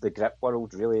far as the grip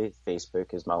world, really,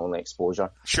 Facebook is my only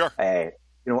exposure. Sure. You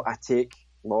know, I take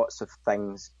lots of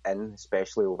things in,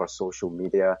 especially over social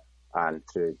media and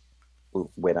through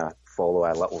when I follow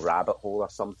a little rabbit hole or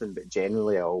something. But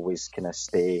generally, I always kind of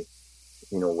stay,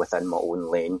 you know, within my own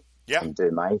lane and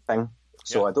do my thing.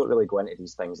 So I don't really go into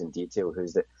these things in detail.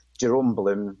 Who's the Jerome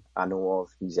Bloom? I know of.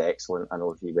 He's excellent. I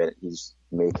know he's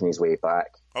making his way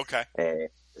back. Okay.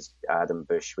 Adam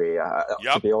Bushway.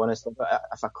 To be honest,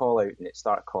 if I call out and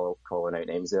start calling out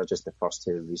names, they're just the first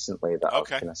two recently that I've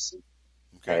kind of seen.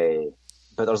 Okay.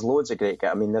 But there's loads of great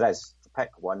guys. I mean, there is. To pick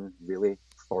one, really,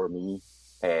 for me,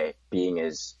 being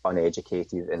as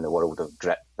uneducated in the world of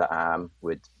grip that I am,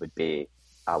 would be,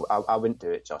 I wouldn't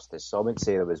do it justice. So I wouldn't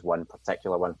say there was one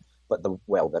particular one, but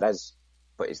there is,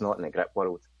 but it's not in the grip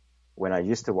world. when I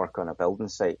used to work on a building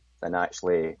site, and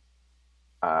actually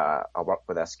I worked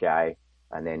with this guy,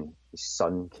 and then his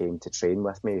son came to train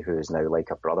with me, who is now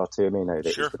like a brother to me now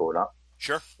that he's grown up.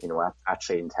 Sure. You know, I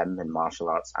trained him in martial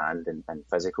arts and in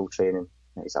physical training.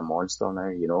 He's a monster now,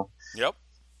 you know. Yep.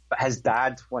 But his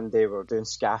dad, one day we were doing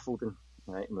scaffolding,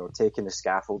 right? And we were taking the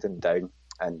scaffolding down,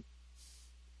 and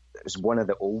it was one of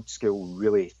the old school,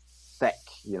 really thick,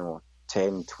 you know,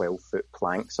 10, 12-foot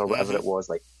planks or whatever it was,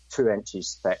 like 2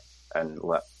 inches thick and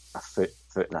like a foot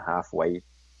and a half wide.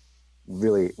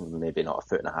 Really, maybe not a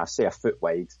foot and a half, say a foot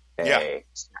wide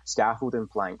scaffolding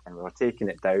plank. And we were taking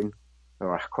it down. We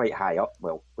were quite high up.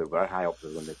 Well, we were high up.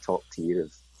 We were in the top tier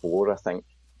of 4, I think.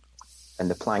 And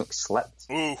the plank slipped.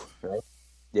 Ooh. Right?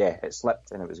 Yeah, it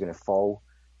slipped and it was going to fall,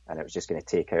 and it was just going to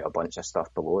take out a bunch of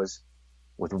stuff below us.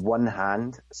 With one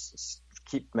hand,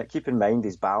 keep in mind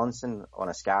he's balancing on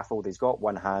a scaffold. He's got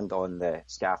one hand on the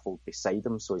scaffold beside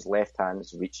him, so his left hand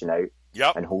is reaching out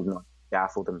and holding on the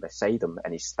scaffolding beside him,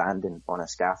 and he's standing on a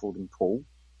scaffolding pole.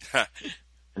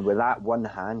 And with that one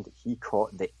hand, he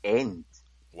caught the end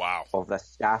of the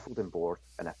scaffolding board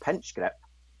in a pinch grip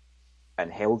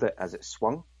and held it as it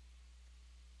swung.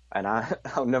 And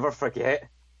I'll never forget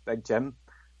Big Jim.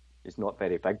 He's not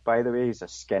very big, by the way. He's a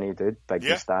skinny dude, big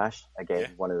moustache.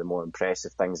 Again, one of the more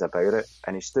impressive things about it.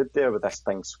 And he stood there with this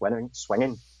thing swinging,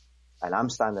 and I'm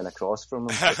standing across from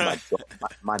him with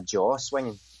my jaw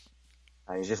swinging.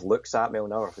 And he just looks at me. I'll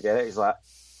never forget it. He's like,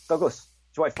 "Douglas, do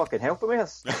you want to fucking help him with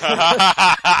this?" And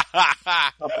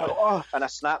I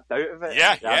snapped out of it. And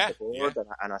I grabbed the board,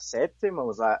 and I said to him, I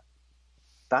was like,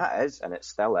 "That is, and it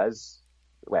still is,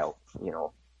 well, you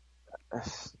know,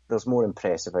 there's more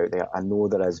impressive out there. I know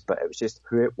there is, but it was just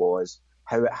who it was,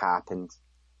 how it happened,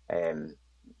 the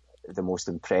most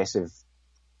impressive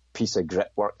piece of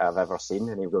grip work I've ever seen."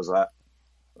 And he goes like,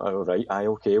 "Oh, right,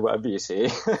 okay, whatever you say."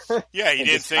 Yeah, you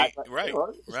didn't think, right, you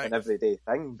know, it's an everyday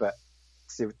thing, but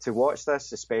to watch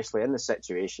this, especially in the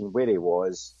situation where he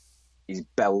was, he's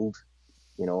build,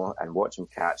 you know, and watch him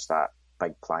catch that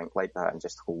big plank like that and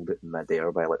just hold it in midair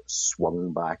while it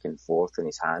swung back and forth in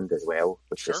his hand as well,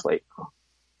 was just like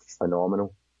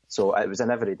phenomenal. So it was an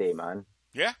everyday man.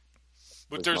 Yeah,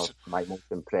 but there's my most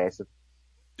impressive.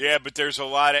 Yeah, but there's a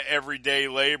lot of everyday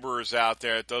laborers out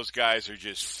there. Those guys are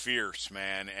just fierce,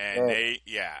 man. And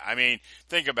I mean,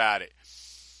 think about it.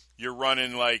 You're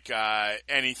running like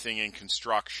anything in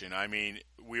construction. I mean,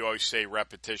 we always say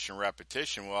repetition.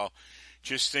 Well,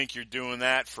 just think you're doing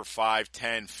that for 5,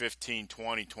 10, 15,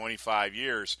 20, 25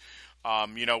 years.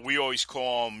 You know, we always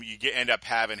call them, end up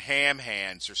having ham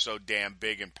hands. They're so damn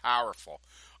big and powerful.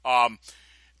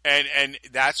 And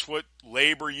that's what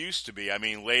labor used to be. I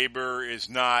mean, labor is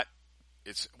not,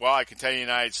 I can tell you,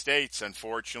 United States,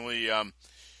 unfortunately,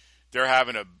 they're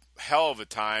having a hell of a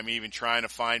time even trying to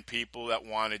find people that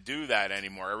want to do that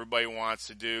anymore. Everybody wants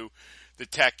to do the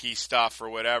techie stuff or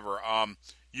whatever.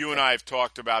 You and I have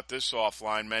talked about this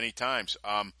offline many times.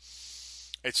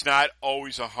 It's not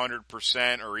always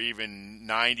 100% or even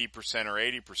 90% or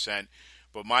 80%,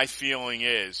 but my feeling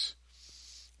is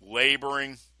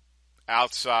laboring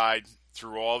outside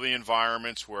through all the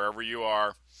environments, wherever you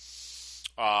are,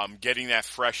 getting that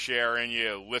fresh air in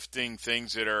you, lifting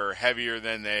things that are heavier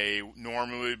than they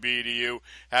normally would be to you,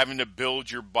 having to build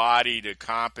your body to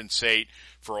compensate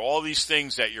for all these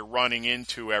things that you're running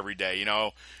into every day, you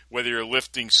know, whether you're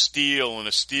lifting steel in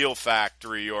a steel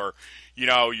factory or, you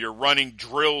know, you're running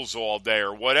drills all day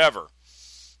or whatever.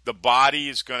 The body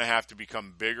is going to have to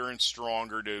become bigger and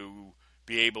stronger to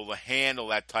be able to handle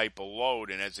that type of load.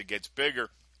 And as it gets bigger,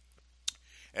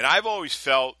 and I've always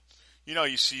felt, you know,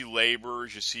 you see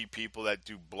laborers, you see people that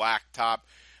do blacktop.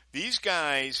 These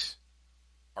guys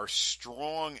are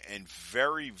strong and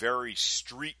very, very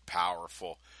street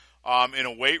powerful. In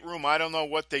a weight room, I don't know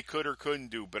what they could or couldn't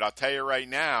do, but I'll tell you right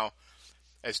now,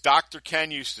 as Dr.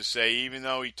 Ken used to say, even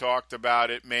though he talked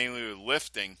about it mainly with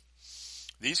lifting,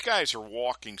 these guys are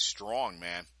walking strong,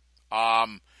 man.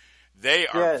 They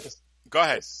are. Yeah, go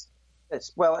ahead.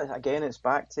 Well, again, it's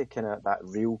back to kind of that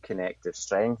real connective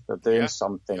strength. They're doing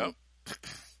something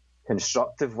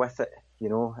constructive with it, you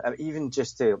know, even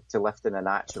just to lifting a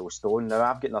natural stone. Now,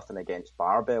 I've got nothing against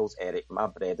barbells, Eric. My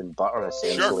bread and butter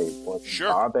essentially was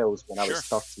barbells when I was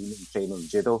 13 and training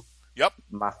judo. Yep.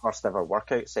 My first ever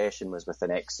workout session was with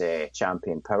an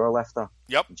ex-champion powerlifter.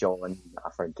 Yep. John, I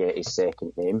forget his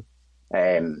second name.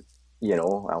 You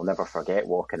know, I'll never forget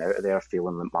walking out of there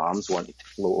feeling like my arms wanted to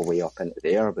float away up into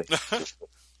the air, but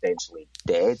essentially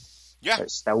dead. Yeah.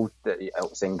 It's still, it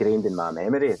was ingrained in my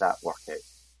memory, that workout.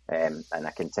 And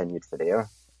I continued for there.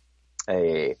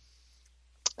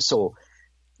 So,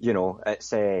 you know,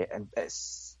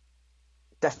 it's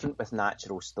different with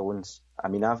natural stones. I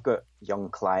mean, I've got young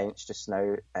clients just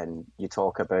now, and you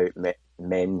talk about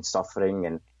men suffering,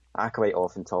 and I quite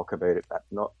often talk about it,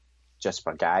 not just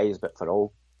for guys, but for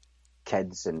all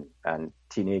kids and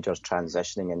teenagers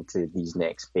transitioning into these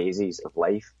next phases of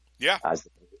life. Yeah. As the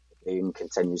brain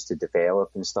continues to develop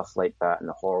and stuff like that, and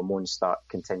the hormones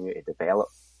continue to develop.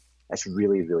 It's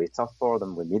really, really tough for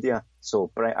them with media.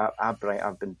 So I've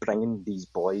been bringing these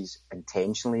boys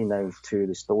intentionally now to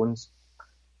the stones,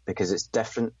 because it's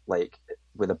different. Like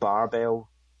with a barbell,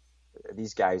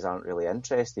 these guys aren't really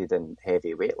interested in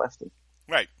heavy weightlifting.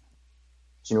 Right.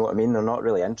 Do you know what I mean? They're not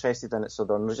really interested in it, so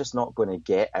they're just not going to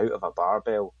get out of a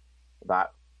barbell that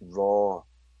raw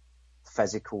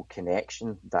physical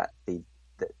connection that they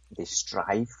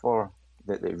strive for,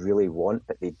 that they really want,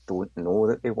 but they don't know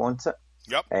that they want it.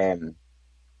 Yep.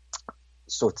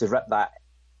 So to rip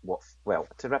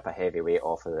a heavy weight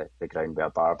off of the ground with a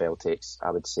barbell takes,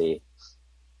 I would say,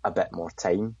 a bit more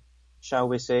time, shall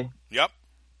we say? Yep.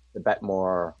 A bit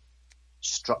more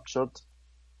structured.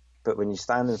 But when you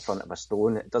stand in front of a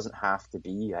stone, it doesn't have to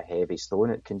be a heavy stone.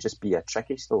 It can just be a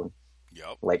tricky stone.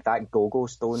 Yep. Like that go-go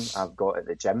stone I've got at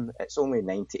the gym, it's only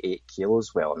 98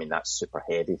 kilos. Well, I mean, that's super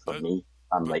heavy for me.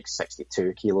 I'm like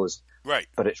 62 kilos. Right.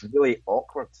 But it's really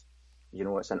awkward. You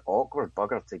know, it's an awkward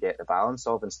bugger to get the balance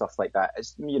of and stuff like that.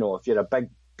 It's, you know, if you're a big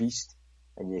beast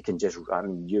and you can just, I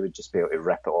mean, you would just be able to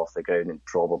rip it off the ground and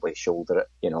probably shoulder it,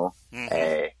 you know,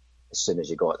 as soon as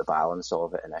you got the balance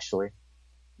of it initially.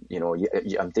 You know,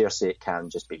 I dare say it can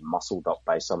just be muscled up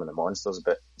by some of the monsters,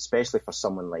 but especially for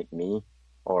someone like me,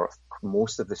 or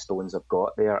most of the stones I've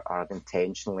got there are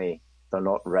intentionally, they're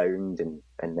not round and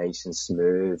nice and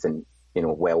smooth and, you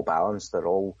know, well balanced. They're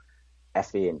all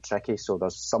iffy and tricky, so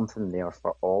there's something there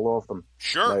for all of them.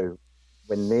 Sure. Now,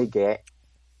 when they get,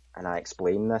 and I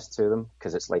explain this to them,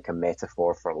 because it's like a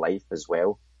metaphor for life as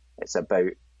well, it's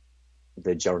about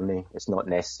the journey. It's not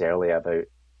necessarily about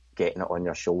getting it on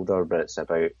your shoulder, but it's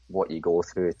about what you go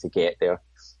through to get there.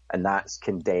 And that's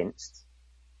condensed,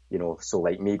 you know, so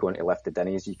like me going to lift the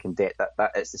dinnies, you can get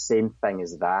that it's the same thing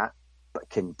as that, but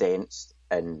condensed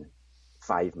in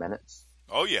 5 minutes.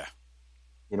 Oh, yeah.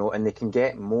 You know, and they can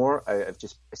get more out of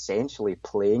just essentially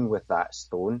playing with that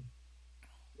stone.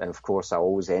 And of course, I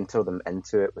always enter them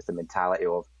into it with the mentality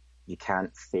of you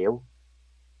can't fail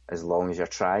as long as you're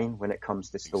trying when it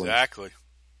comes to stones. Exactly.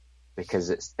 Because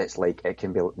it's like, it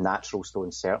can be natural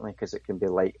stones, certainly, because it can be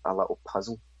like a little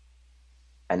puzzle.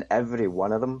 And every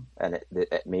one of them, and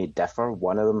it may differ,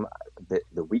 one of them,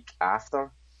 the week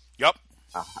after, Yep.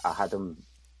 I had him,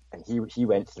 and he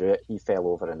went through it, he fell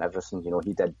over and everything, you know,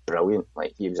 he did brilliant.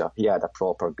 Like, he had a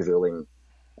proper grueling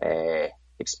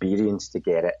experience to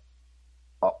get it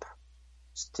up,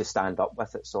 to stand up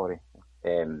with it, sorry.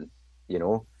 You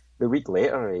know, the week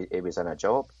later, he was in a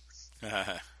job.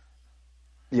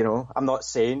 You know, I'm not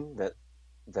saying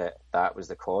that was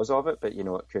the cause of it, but, you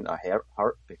know, it couldn't have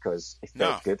hurt because he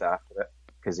felt good after it,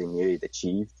 because he knew he'd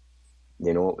achieved.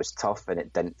 You know, it was tough and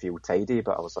it didn't feel tidy,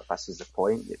 but I was like, this is the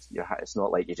point. It's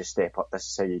not like you just step up, this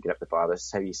is how you grip the bar, this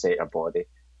is how you set your body.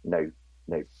 Now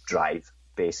drive,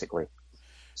 basically.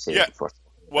 Well, for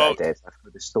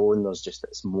the stone,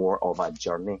 it's more of a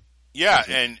journey. Yeah,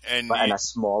 and but in a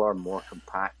smaller, more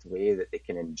compact way that they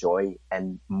can enjoy,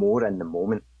 and more in the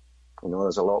moment. You know,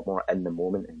 there's a lot more in the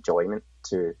moment enjoyment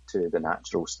to the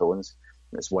natural stones.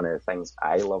 And it's one of the things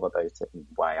I love about it, and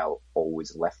why I'll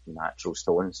always lift natural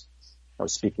stones. I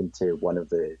was speaking to one of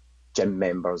the gym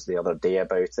members the other day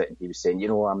about it, and he was saying, you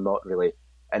know, I'm not really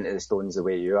into the stones the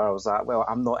way you are. I was like, well,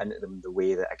 I'm not into them the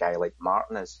way that a guy like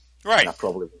Martin is. Right. And I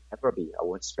probably will never be. I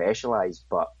won't specialise,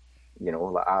 but, you know,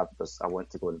 like I want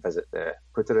to go and visit the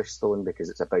purest stone because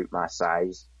it's about my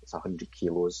size. It's 100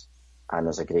 kilos, and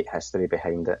there's a great history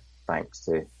behind it. Thanks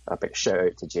to a big shout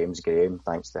out to James Graham,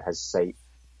 thanks to his site,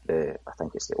 I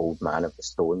think it's the Old Man of the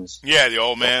Stones. Yeah, the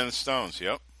Old Man of the Stones.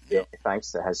 Yep. Yeah,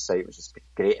 thanks to his site, which is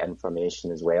great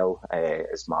information as well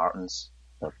as Martin's.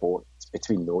 They're both,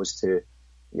 between those two,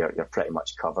 you're pretty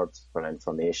much covered for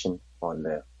information on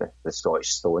the Scottish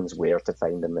Stones, where to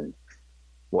find them and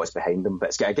what's behind them. But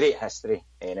it's got a great history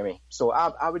anyway. So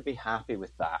I would be happy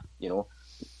with that. You know,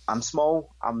 I'm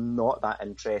small. I'm not that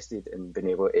interested in being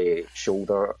able to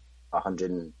shoulder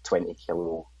 120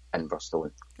 kilo Inver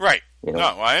stone. Right. You know?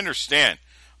 No, I understand.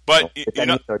 But the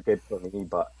dinnies are good for me,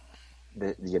 but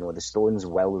the stones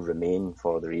will remain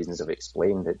for the reasons I've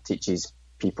explained. It teaches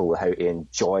people how to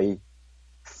enjoy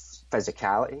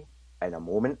physicality in a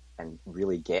moment and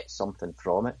really get something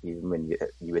from it, even when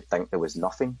you would think there was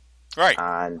nothing. Right.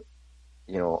 And,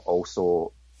 you know,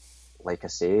 also, like I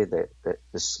say, the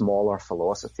smaller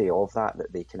philosophy of that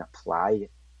they can apply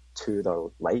to their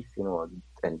life. You know,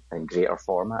 in greater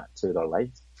format to their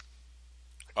life.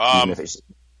 Even if it's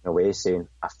in a way saying,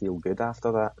 I feel good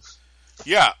after that.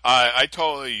 Yeah, I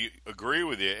totally agree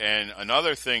with you. And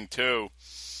another thing, too,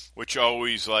 which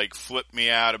always, like, flipped me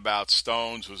out about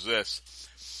stones was this.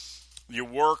 You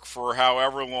work for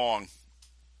however long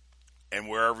and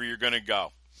wherever you're going to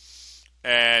go.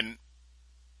 And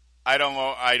I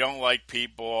don't like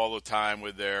people all the time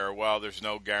with there's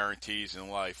no guarantees in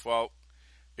life. Well,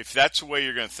 if that's the way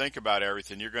you're going to think about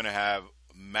everything, you're going to have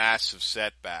massive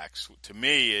setbacks. To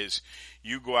me, is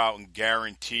you go out and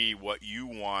guarantee what you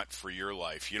want for your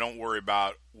life. You don't worry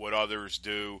about what others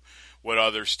do, what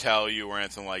others tell you, or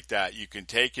anything like that. You can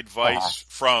take advice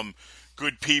from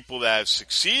good people that have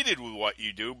succeeded with what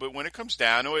you do, but when it comes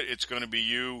down to it, it's going to be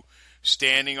you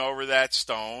standing over that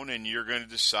stone, and you're going to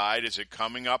decide, is it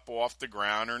coming up off the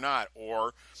ground or not?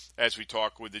 Or, as we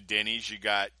talk with the Dinnies, you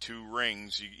got two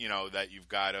rings, you know, that you've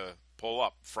got to pull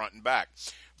up front and back.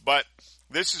 But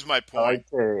this is my point.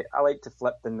 I like to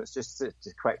flip them. It's just to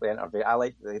quickly intervene. I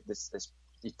like this.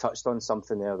 You touched on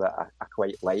something there that I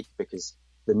quite like, because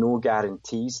the no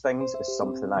guarantees things is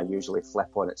something I usually flip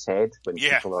on its head when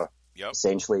people are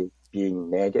essentially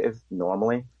being negative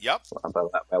normally. Yep.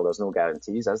 About that, well, there's no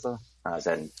guarantees, is there? As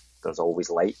in, there's always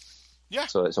light. Yeah.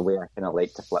 So it's a way I kind of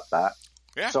like to flip that.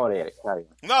 Yeah. Sorry, Eric. Carry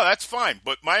on. No, that's fine.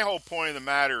 But my whole point of the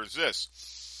matter is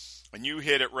this, and you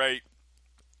hit it right,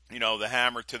 you know, the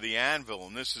hammer to the anvil,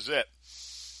 and this is it.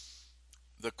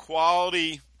 The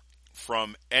quality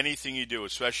from anything you do,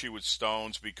 especially with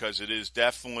stones, because it is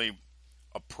definitely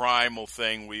a primal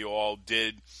thing we all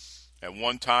did at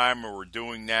one time, or we're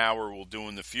doing now, or we'll do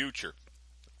in the future.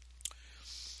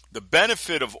 The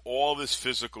benefit of all this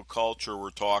physical culture we're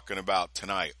talking about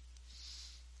tonight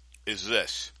is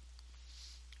this.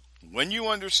 When you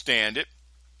understand it,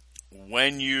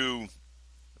 when you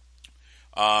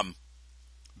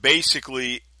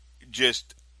basically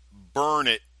just burn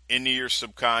it into your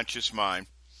subconscious mind,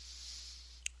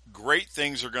 great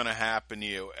things are going to happen to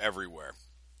you everywhere.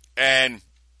 And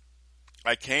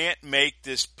I can't make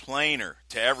this plainer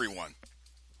to everyone.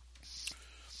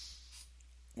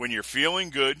 When you're feeling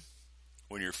good,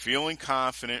 when you're feeling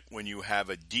confident, when you have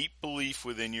a deep belief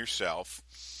within yourself,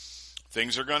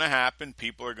 things are going to happen.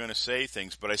 People are going to say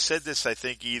things. But I said this, I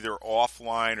think, either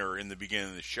offline or in the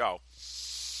beginning of the show.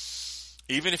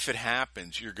 Even if it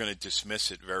happens, you're going to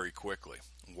dismiss it very quickly.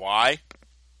 Why?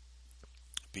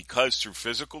 Because through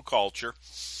physical culture,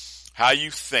 how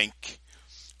you think,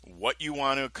 what you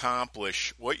want to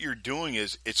accomplish, what you're doing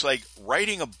is, it's like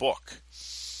writing a book.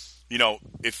 You know,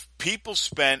 if people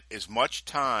spent as much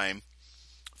time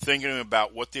thinking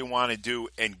about what they want to do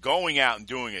and going out and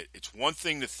doing it, it's one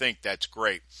thing to think, that's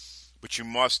great, but you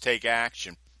must take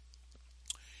action.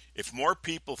 If more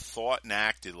people thought and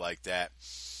acted like that,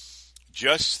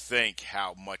 just think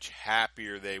how much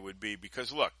happier they would be.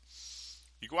 Because look,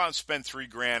 you go out and spend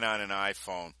 $3,000 on an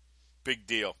iPhone, big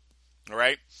deal, all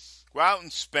right? Go out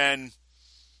and spend,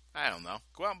 I don't know,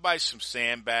 go out and buy some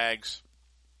sandbags.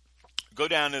 Go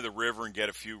down to the river and get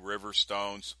a few river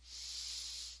stones.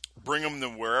 Bring them to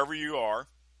wherever you are.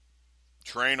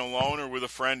 Train alone or with a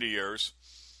friend of yours.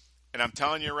 And I'm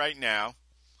telling you right now,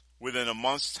 within a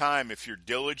month's time, if you're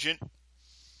diligent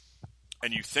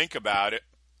and you think about it,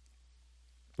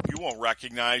 you won't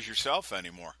recognize yourself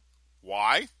anymore.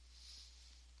 Why?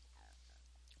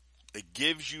 It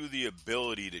gives you the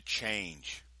ability to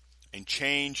change. And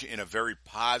change in a very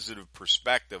positive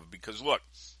perspective. Because look,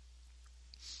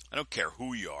 I don't care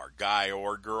who you are, guy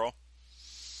or girl.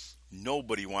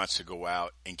 Nobody wants to go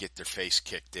out and get their face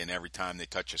kicked in every time they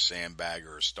touch a sandbag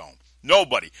or a stone.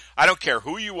 Nobody. I don't care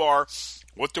who you are,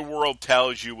 what the world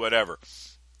tells you, whatever.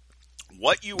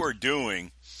 What you are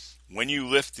doing when you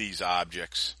lift these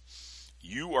objects,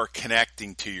 you are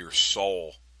connecting to your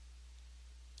soul.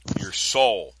 Your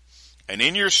soul. And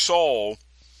in your soul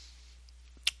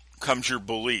comes your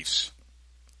beliefs.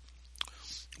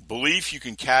 Belief, you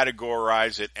can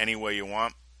categorize it any way you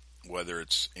want, whether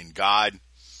it's in God,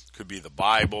 could be the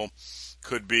Bible,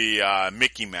 could be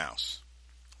Mickey Mouse,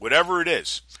 whatever it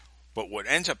is. But what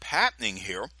ends up happening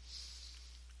here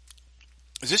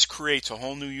is this creates a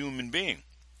whole new human being.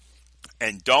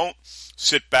 And don't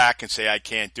sit back and say, I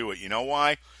can't do it. You know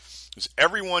why? Because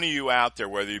every one of you out there,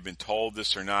 whether you've been told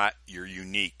this or not, you're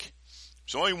unique.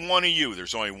 There's only one of you.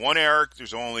 There's only one Eric.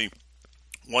 There's only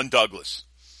one Douglas.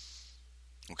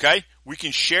 Okay? We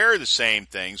can share the same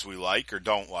things we like or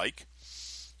don't like,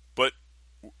 but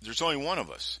there's only one of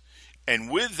us.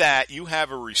 And with that, you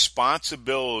have a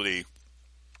responsibility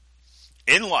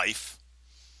in life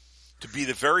to be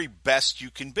the very best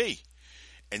you can be.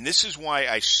 And this is why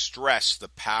I stress the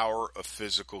power of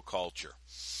physical culture.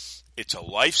 It's a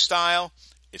lifestyle.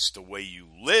 It's the way you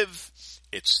live.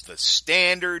 It's the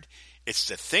standard. It's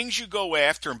the things you go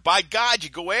after. And by God, you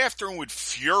go after them with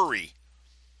fury.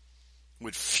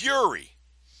 With fury.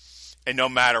 And no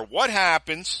matter what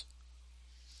happens,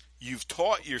 you've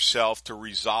taught yourself to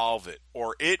resolve it,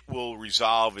 or it will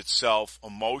resolve itself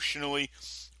emotionally,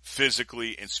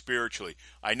 physically, and spiritually.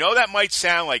 I know that might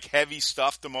sound like heavy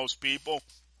stuff to most people,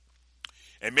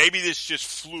 and maybe this just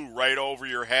flew right over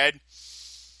your head,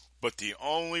 but the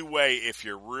only way, if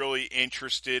you're really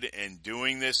interested in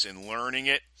doing this and learning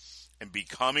it and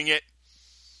becoming it,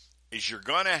 is you're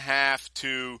going to have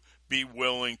to be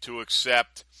willing to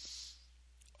accept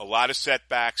a lot of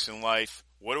setbacks in life.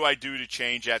 What do I do to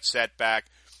change that setback?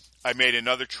 I made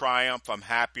another triumph. I'm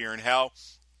happier in hell.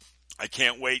 I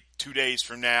can't wait 2 days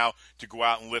from now to go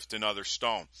out and lift another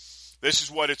stone. This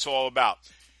is what it's all about.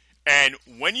 And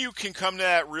when you can come to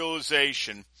that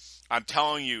realization, I'm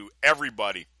telling you,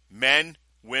 everybody, men,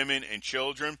 women, and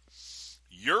children,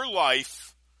 your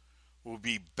life will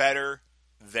be better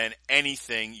than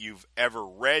anything you've ever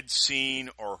read, seen,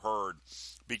 or heard.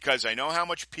 Because I know how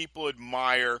much people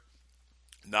admire,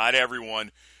 not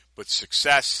everyone, but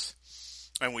success.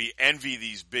 And we envy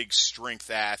these big strength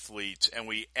athletes, and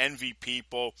we envy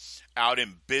people out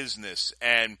in business,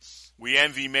 and we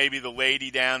envy maybe the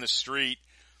lady down the street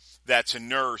that's a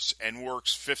nurse and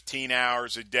works 15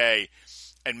 hours a day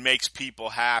and makes people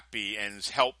happy and has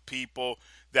helped people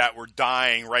that were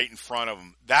dying right in front of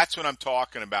them. That's what I'm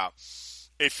talking about.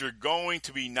 If you're going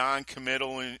to be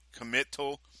non-committal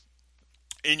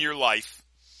in your life,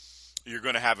 you're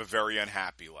going to have a very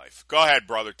unhappy life. Go ahead,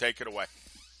 brother. Take it away.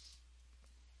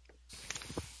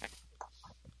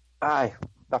 Aye,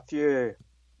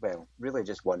 really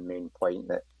just one main point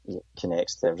that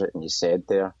connects to everything you said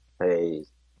there,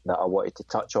 that I wanted to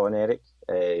touch on, Eric,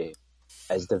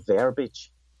 is the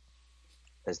verbiage,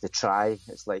 is the try.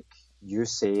 It's like you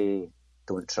say,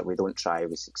 we don't try,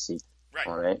 we succeed. Right.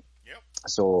 All right? Yep.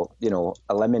 So,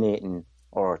 eliminating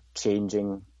or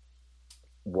changing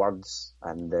words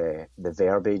and the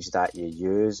verbiage that you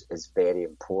use is very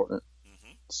important.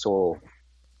 Mm-hmm. So,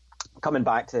 coming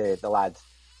back to the lad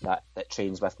that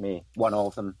trains with me, one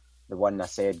of them, the one I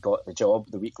said got the job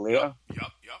the week later.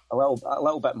 Yep. A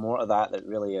little bit more of that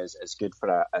really is good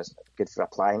for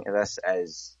applying to this,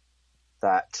 is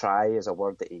that try is a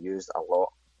word that he used a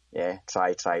lot. Yeah,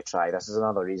 try. This is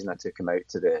another reason I took him out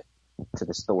to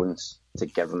the Stones, to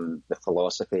give him the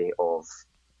philosophy of,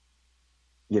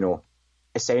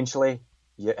 essentially,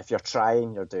 if you're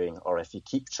trying, you're doing, or if you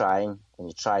keep trying and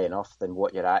you try enough, then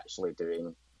what you're actually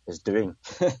doing is doing.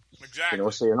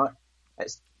 Exactly. So you're not,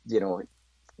 it's,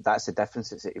 that's the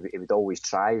difference. Is he would always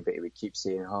try, but he would keep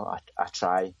saying, I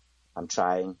try, I'm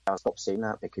trying. I'll stop saying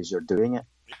that, because you're doing it.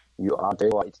 You are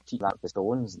doing it. To keep that with the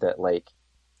Stones, that like,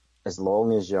 as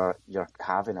long as you're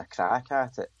having a crack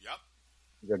at it, yep,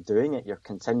 you're doing it, you're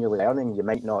continually learning. You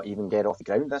might not even get off the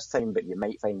ground this time, but you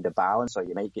might find the balance, or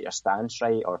you might get your stance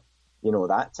right, or,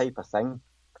 that type of thing.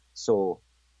 So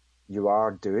you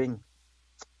are doing,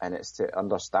 and it's to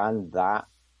understand that,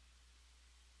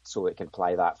 so it can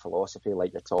apply that philosophy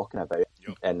like you're talking about,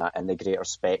 yep, in the greater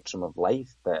spectrum of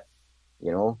life. That,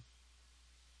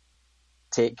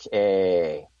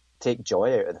 take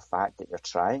joy out of the fact that you're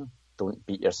trying. Don't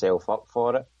beat yourself up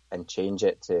for it, and change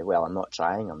it to, well, I'm not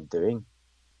trying, I'm doing.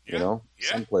 Yeah.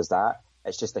 Simple as that.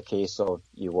 It's just a case of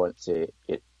you want to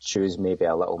choose maybe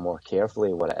a little more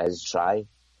carefully what it is try,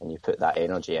 and you put that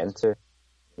energy into,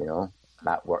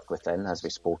 that work within, as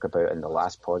we spoke about in the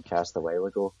last podcast a while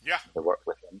ago. Yeah. The work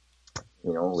within.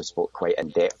 We spoke quite in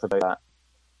depth about that,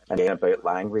 and then about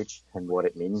language and what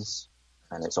it means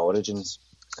and its origins.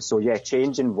 So yeah,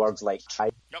 changing words like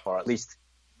try, yep, or at least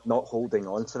not holding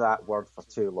on to that word for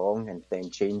too long and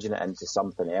then changing it into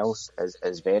something else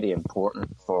is very important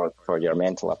for your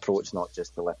mental approach, not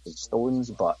just to lifting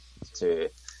stones, but to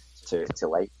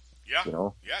life. Yeah.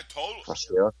 Yeah, totally. For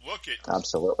sure. Look it.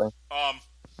 Absolutely.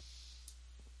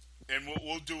 And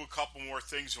we'll do a couple more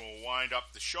things and we'll wind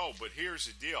up the show. But here's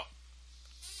the deal.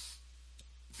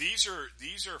 These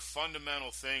are fundamental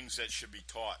things that should be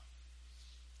taught,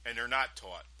 and they're not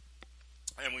taught.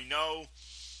 And we know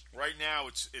right now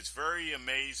it's very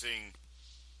amazing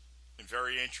and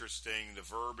very interesting, the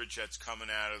verbiage that's coming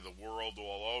out of the world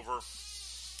all over,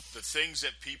 the things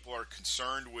that people are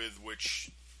concerned with, which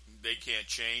they can't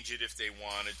change it if they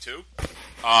wanted to.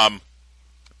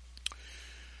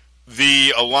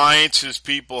 The alliances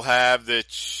people have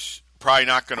that's probably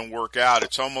not going to work out.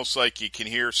 It's almost like you can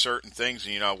hear certain things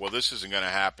and well, this isn't going to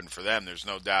happen for them. There's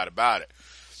no doubt about it.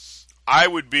 I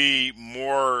would be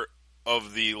more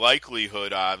of the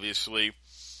likelihood, obviously,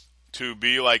 to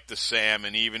be like the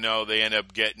salmon, even though they end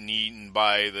up getting eaten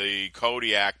by the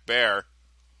Kodiak bear.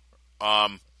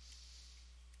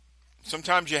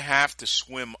 Sometimes you have to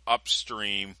swim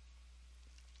upstream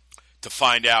to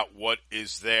find out what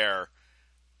is there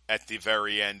at the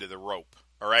very end of the rope.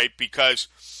 All right? Because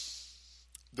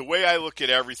the way I look at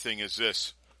everything is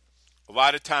this. A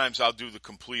lot of times I'll do the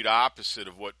complete opposite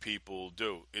of what people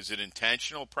do. Is it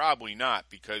intentional? Probably not,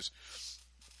 because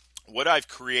what I've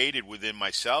created within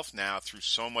myself now through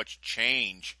so much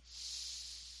change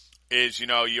is, you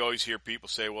always hear people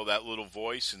say, well, that little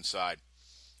voice inside.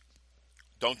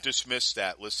 Don't dismiss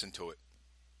that. Listen to it.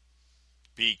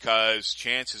 Because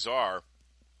chances are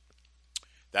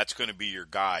that's going to be your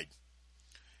guide.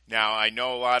 Now, I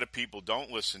know a lot of people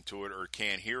don't listen to it or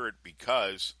can't hear it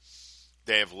because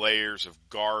they have layers of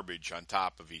garbage on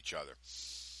top of each other.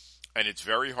 And it's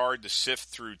very hard to sift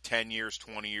through 10 years,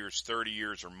 20 years, 30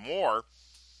 years or more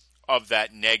of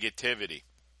that negativity.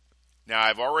 Now,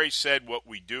 I've already said what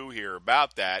we do here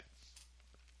about that.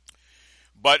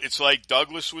 But it's like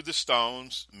Douglas with the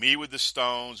Stones, me with the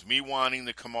Stones, me wanting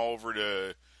to come over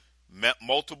to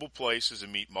multiple places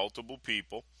and meet multiple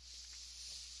people.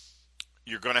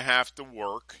 You're going to have to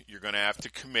work. You're going to have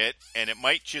to commit. And it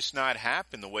might just not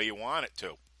happen the way you want it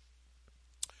to.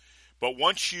 But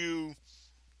once you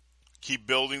keep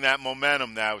building that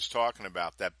momentum that I was talking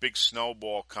about, that big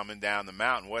snowball coming down the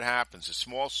mountain, what happens? A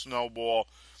small snowball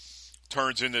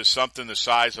turns into something the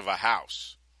size of a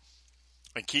house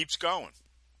and keeps going.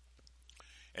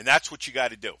 And that's what you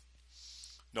got to do.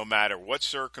 No matter what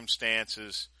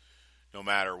circumstances, no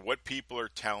matter what people are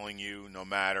telling you, no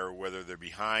matter whether they're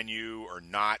behind you or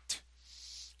not,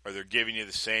 or they're giving you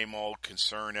the same old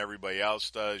concern everybody else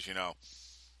does,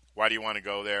 why do you want to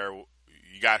go there?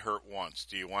 You got hurt once.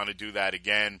 Do you want to do that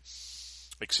again?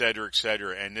 Et cetera, et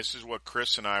cetera. And this is what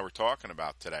Chris and I were talking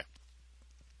about today.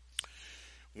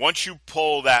 Once you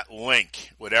pull that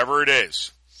link, whatever it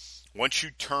is, once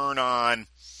you turn on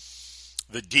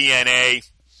the DNA,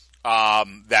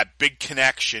 that big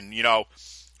connection,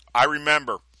 I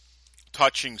remember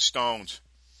touching stones,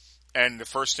 and the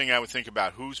first thing I would think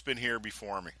about, who's been here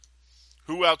before me?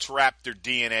 Who else wrapped their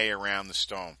DNA around the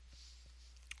stone?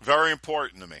 Very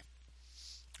important to me.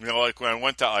 Like when I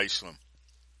went to Iceland,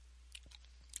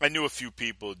 I knew a few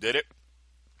people who did it,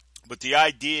 but the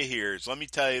idea here is, let me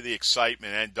tell you the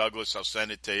excitement, and Douglas, I'll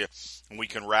send it to you, and we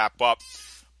can wrap up.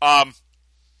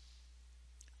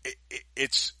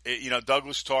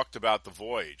 Douglas talked about the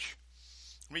voyage.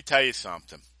 Let me tell you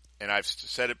something, and I've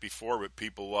said it before, but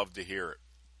people love to hear it.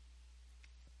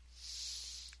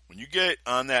 When you get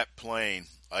on that plane,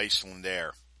 Iceland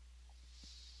Air,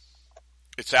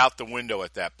 it's out the window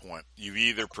at that point. You've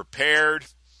either prepared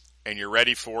and you're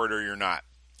ready for it or you're not.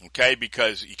 Okay?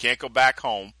 Because you can't go back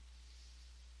home.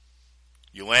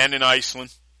 You land in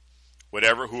Iceland,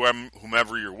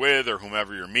 whomever you're with or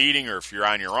whomever you're meeting, or if you're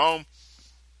on your own,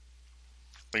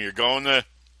 and you're going to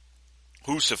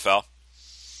Husafell,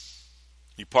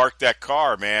 you park that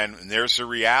car, man, and there's the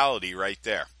reality right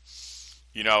there.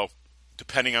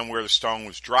 Depending on where the stone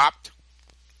was dropped,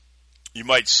 you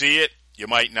might see it, you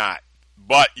might not.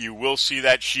 But you will see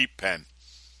that sheep pen.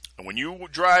 And when you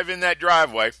drive in that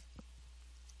driveway,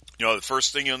 the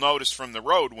first thing you'll notice from the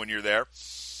road when you're there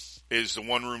is the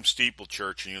one-room steeple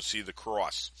church, and you'll see the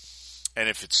cross. And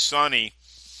if it's sunny,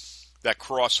 that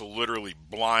cross will literally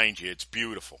blind you. It's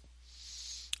beautiful.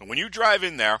 And when you drive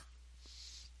in there,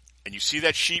 and you see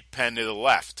that sheep pen to the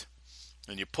left,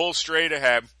 and you pull straight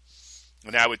ahead,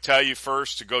 and I would tell you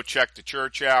first to go check the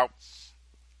church out,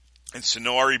 and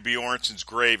Snorri Bjornsson's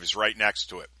grave is right next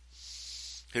to it.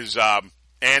 His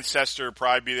ancestor will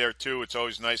probably be there too. It's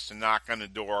always nice to knock on the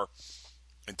door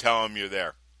and tell him you're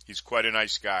there. He's quite a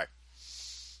nice guy.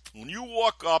 When you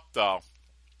walk up, though,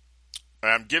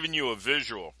 and I'm giving you a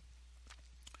visual,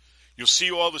 you'll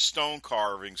see all the stone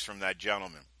carvings from that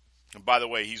gentleman. And by the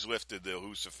way, he's lifted the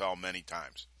Husafell many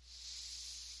times.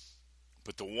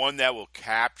 But the one that will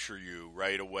capture you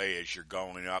right away as you're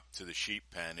going up to the sheep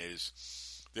pen is,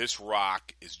 this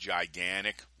rock is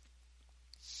gigantic,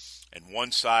 and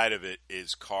one side of it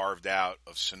is carved out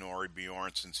of Snorri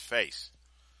Bjornsson's face.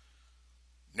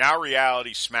 Now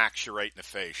reality smacks you right in the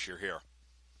face. You're here.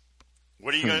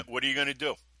 What are you going to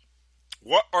do?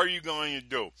 What are you going to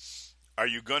do? Are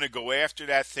you going to go after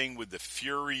that thing with the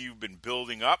fury you've been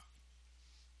building up?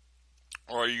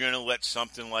 Or are you going to let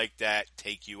something like that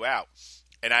take you out?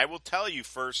 And I will tell you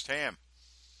firsthand,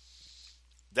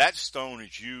 that stone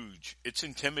is huge. It's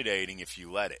intimidating if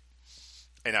you let it.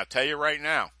 And I'll tell you right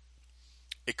now,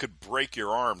 it could break your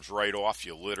arms right off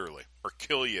you, literally, or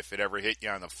kill you if it ever hit you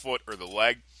on the foot or the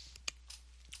leg,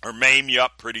 or maim you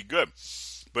up pretty good.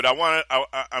 But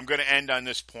I'm going to end on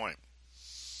this point.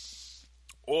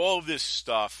 All of this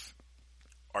stuff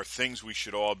are things we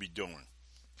should all be doing.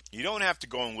 You don't have to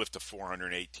go and lift a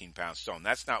 418-pound stone.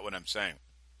 That's not what I'm saying.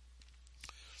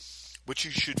 But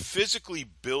you should physically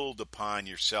build upon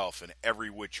yourself in every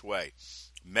which way.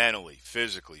 Mentally,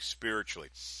 physically, spiritually.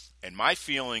 And my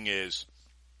feeling is,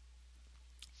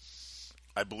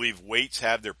 I believe weights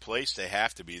have their place. They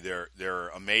have to be. They're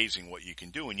amazing what you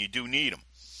can do, and you do need them.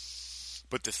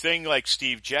 But the thing like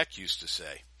Steve Jeck used to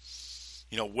say,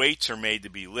 weights are made to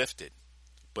be lifted,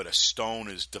 but a stone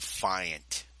is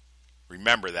defiant.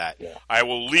 Remember that. Yeah. I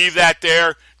will leave that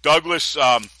there. Douglas,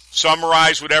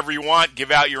 summarize whatever you want.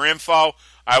 Give out your info.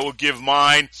 I will give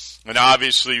mine. And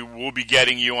obviously, we'll be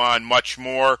getting you on much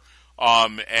more.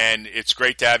 And it's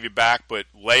great to have you back, but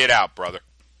lay it out, brother.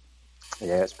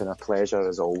 Yeah, it's been a pleasure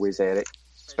as always, Eric,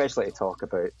 especially to talk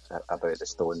about the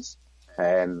stones.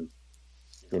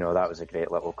 That was a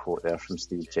great little quote there from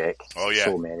Steve Jeck. Oh, yeah.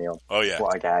 So many of them. Oh, yeah.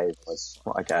 What a guy he was.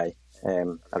 What a guy.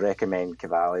 I recommend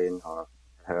Cavalian, or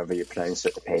however you pronounce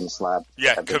it, the Pen Slab.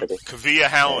 Yeah, Kavia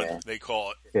Helen, they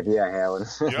call it. Kavia Helen.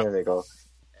 Yep. There we go.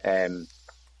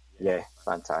 Yeah,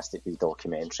 fantastic wee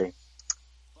documentary.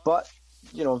 But,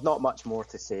 not much more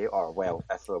to say, or, well,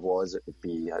 if there was, it would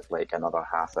be like another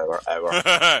half hour.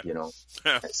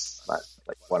 It's like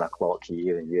 1 o'clock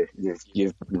here, and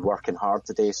you've been working hard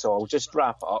today, so I'll just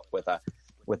wrap it up with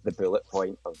the bullet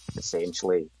point of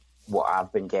essentially what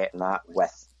I've been getting at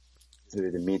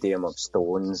through the medium of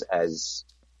stones is,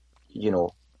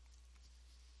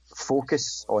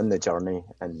 focus on the journey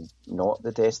and not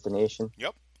the destination.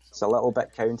 Yep. It's a little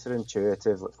bit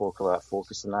counterintuitive, like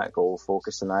focus on that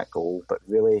goal, but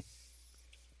really,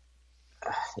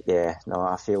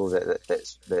 I feel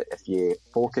that if you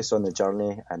focus on the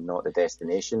journey and not the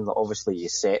destination, obviously you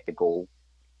set the goal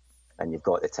and you've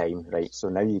got the time, right? So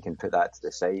now you can put that to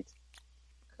the side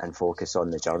and focus on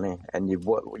the journey, and you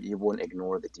won't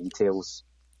ignore the details,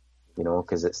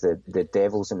 because it's the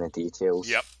devil's in the details.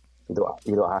 Yep.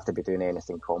 You don't have to be doing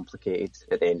anything complicated.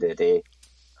 At the end of the day,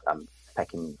 I'm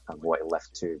want to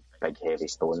lift 2 big heavy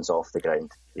stones off the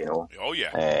ground, Oh,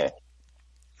 yeah.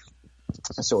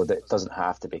 So that doesn't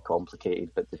have to be complicated,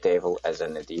 but the devil is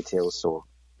in the details. So,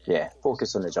 yeah,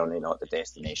 focus on the journey, not the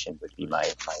destination, would be my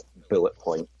bullet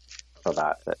point for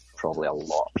that probably a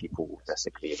lot of people will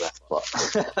disagree with. But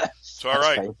it's all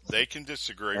right. Fine. They can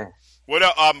disagree. Yeah. What,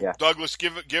 Douglas,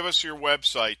 give us your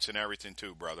websites and everything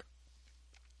too, brother.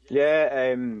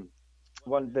 Yeah,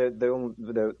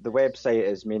 the website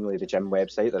is mainly the gym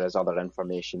website. There is other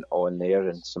information on there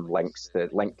and some links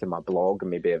that link to my blog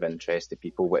and maybe of interest to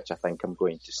people, which I think I'm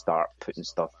going to start putting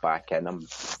stuff back in. I'm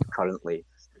currently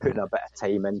putting a bit of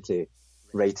time into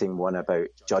writing one about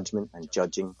judgment and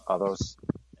judging others,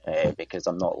 because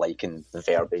I'm not liking the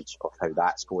verbiage of how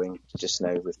that's going just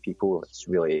now with people. It's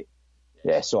really,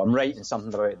 so I'm writing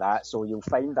something about that. So you'll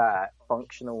find that at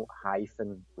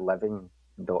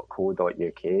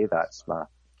functional-living.co.uk. That's my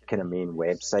kind of main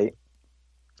website.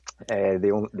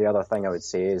 The other thing I would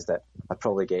say is that I'd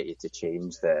probably get you to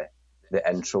change the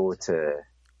intro to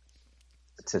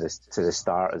the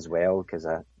start as well, because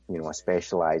I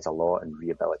specialise a lot in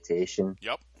rehabilitation.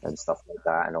 Yep. And stuff like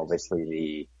that, and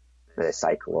obviously the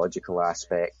psychological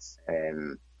aspects,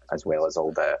 as well as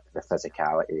all the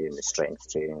physicality and the strength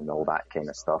training and all that kind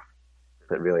of stuff.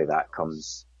 But really that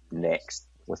comes next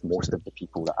with most of the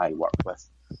people that I work with.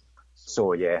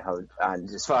 So and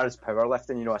as far as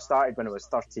powerlifting, I started when I was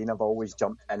 13. I've always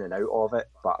jumped in and out of it,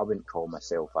 but I wouldn't call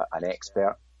myself an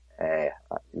expert,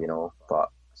 but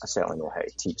I certainly know how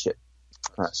to teach it.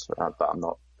 But I'm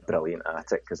not brilliant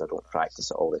at it because I don't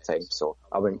practice it all the time, so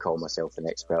I wouldn't call myself an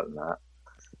expert in that.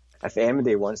 If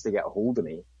anybody wants to get a hold of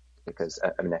me, because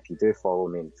if you do follow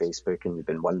me on Facebook and you've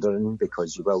been wondering,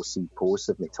 because you will see posts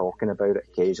of me talking about it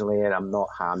occasionally, and I'm not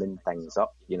hamming things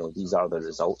up. These are the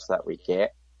results that we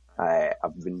get.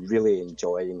 I've been really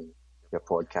enjoying your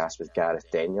podcast with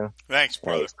Gareth Denyer. Thanks,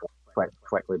 brother. It's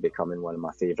quickly becoming one of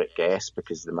my favourite guests,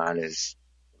 because the man's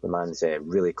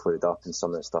really clued up, and some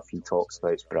of the stuff he talks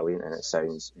about is brilliant, and it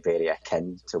sounds very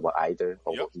akin to what I do,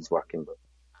 although he's working with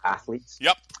athletes.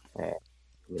 Yep.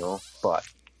 But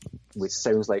it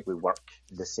sounds like we work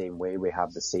the same way. We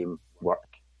have the same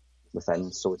work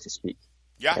within, so to speak.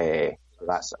 Yeah.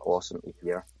 That's awesome to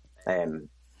hear.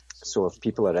 So if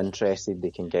people are interested,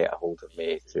 they can get a hold of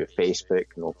me through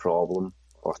Facebook, no problem,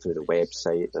 or through the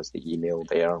website. There's the email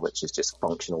there, which is just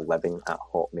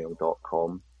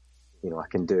functionalliving@hotmail.com. I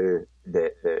can do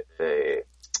the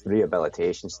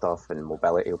rehabilitation stuff and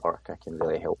mobility work. I can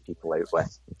really help people out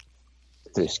with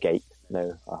through Skype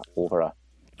now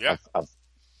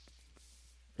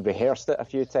rehearsed it a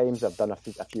few times. I've done a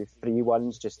few free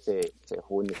ones just to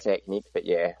hone the technique. But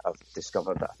yeah, I've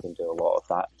discovered that I can do a lot of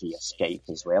that via Skype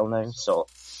as well now, so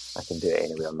I can do it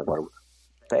anywhere in the world.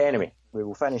 But anyway, we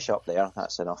will finish up there.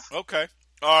 That's enough. Okay.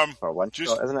 For one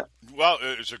shot, isn't it? Well,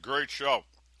 it's a great show.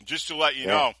 Just to let you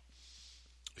know,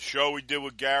 the show we did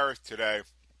with Gareth today.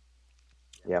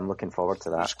 Yeah, I'm looking forward to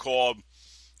that. It's called,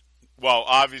 well,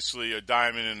 obviously, A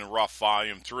Diamond in the Rough,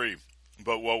 Volume 3.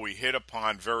 But what we hit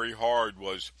upon very hard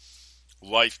was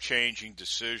life-changing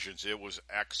decisions. It was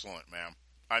excellent, man.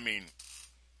 I mean,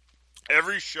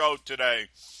 every show today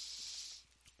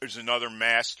is another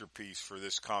masterpiece for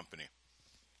this company.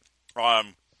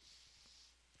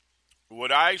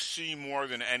 What I see more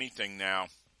than anything now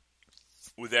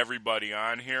with everybody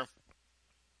on here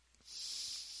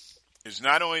is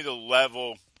not only the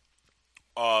level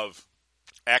of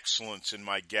excellence in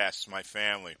my guests, my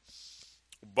family,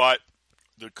 but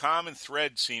the common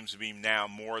thread seems to be now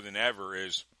more than ever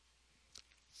is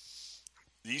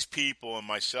these people and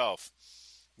myself,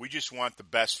 we just want the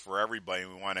best for everybody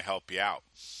and we want to help you out.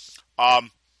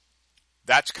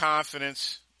 That's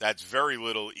confidence. That's very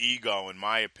little ego, in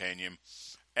my opinion.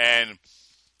 And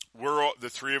the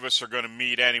three of us are going to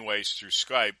meet anyways through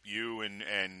Skype, you and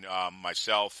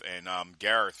myself and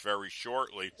Gareth very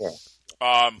shortly.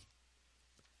 Yeah.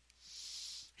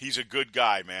 He's a good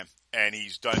guy, man, and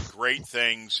he's done great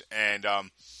things. And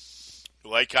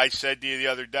like I said to you the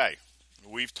other day,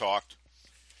 we've talked.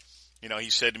 You know,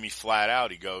 he said to me flat out,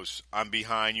 he goes, "I'm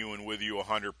behind you and with you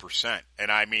 100%."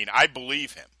 And I mean, I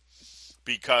believe him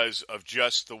because of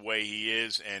just the way he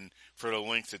is and for the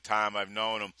length of time I've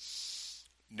known him.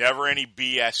 Never any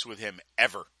BS with him,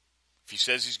 ever. If he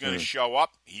says he's going to show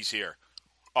up, he's here.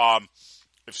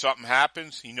 If something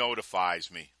happens, he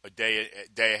notifies me a day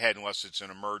ahead unless it's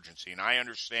an emergency, and I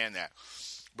understand that.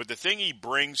 But the thing he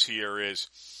brings here is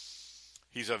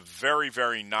he's a very,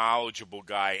 very knowledgeable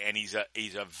guy, and he's a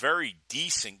very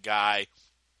decent guy.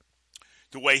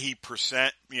 The way he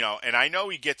present, and I know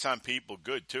he gets on people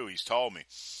good too. He's told me,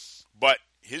 but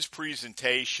his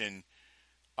presentation,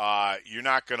 you're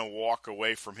not going to walk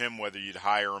away from him whether you'd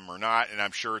hire him or not. And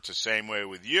I'm sure it's the same way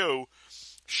with you,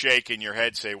 shaking your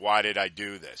head, say, "Why did I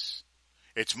do this?"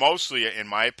 It's mostly, in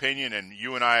my opinion, and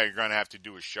you and I are going to have to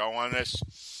do a show on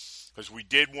this because we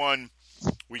did one.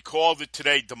 We called it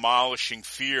today "Demolishing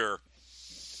Fear"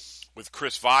 with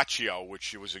Chris Vaccio,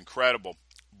 which was incredible.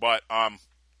 But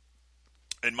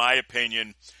in my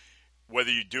opinion,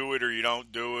 whether you do it or you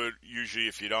don't do it, usually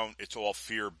if you don't, it's all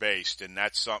fear-based, and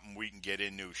that's something we can get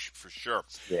into for sure.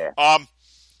 Yeah.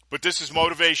 But this is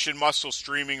Motivation Muscle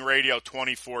Streaming Radio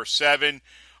 24/7.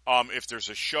 If there's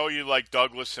a show you like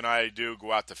Douglas and I do,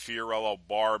 go out to Fiorillo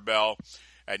Barbell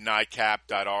at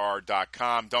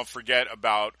NICAP.RR.com. Don't forget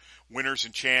about Winners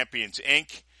and Champions,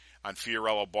 Inc. on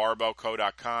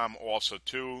FiorilloBarbellCo.com. Also,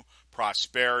 too,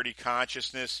 Prosperity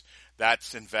Consciousness.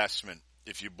 That's investment.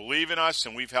 If you believe in us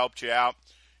and we've helped you out,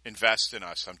 invest in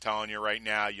us. I'm telling you right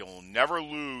now, you'll never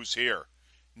lose here.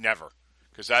 Never.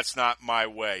 Because that's not my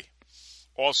way.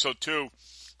 Also, too,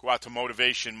 go out to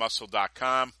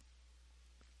MotivationMuscle.com.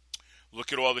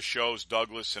 Look at all the shows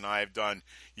Douglas and I have done.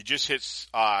 You just hit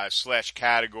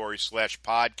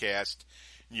 /category/podcast,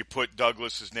 and you put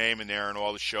Douglas's name in there, and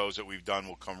all the shows that we've done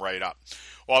will come right up.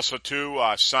 Also, too,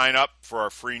 sign up for our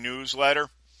free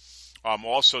newsletter.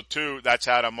 Also, too, that's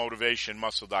out on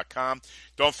MotivationMuscle.com.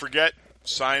 Don't forget,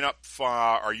 sign up for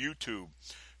our YouTube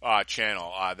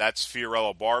channel. That's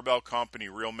Fiorillo Barbell Company,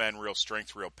 Real Men, Real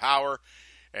Strength, Real Power.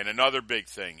 And another big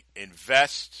thing,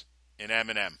 invest in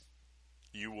M&M.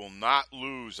 You will not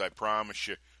lose, I promise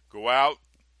you. Go out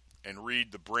and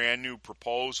read the brand new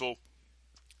proposal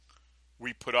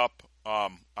we put up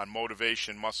on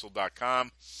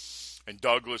MotivationMuscle.com. And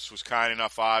Douglas was kind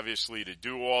enough, obviously, to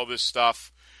do all this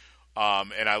stuff.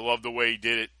 And I love the way he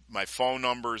did it. My phone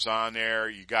number's on there.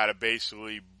 You got to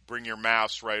basically bring your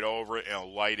mouse right over it and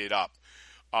it'll light it up.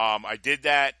 I did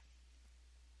that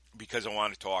because I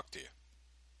want to talk to you.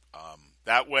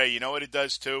 That way, you know what it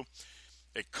does too?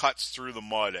 It cuts through the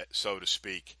mud, so to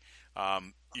speak.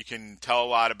 You can tell a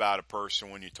lot about a person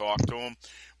when you talk to them.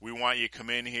 We want you to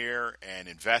come in here and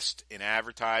invest in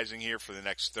advertising here for the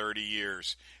next 30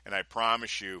 years. And I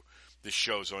promise you, this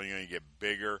show's only going to get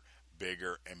bigger,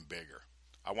 bigger, and bigger.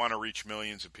 I want to reach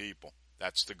millions of people.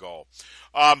 That's the goal.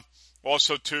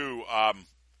 Also, too,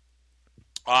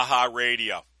 AHA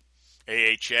Radio.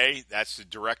 AHA, that's the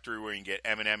directory where you can get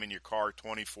M&M in your car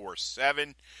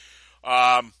 24/7.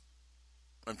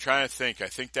 I'm trying to think. I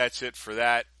think that's it for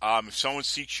that. If someone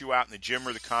seeks you out in the gym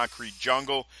or the concrete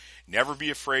jungle, never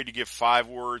be afraid to give 5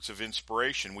 words of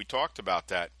inspiration. We talked about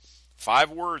that.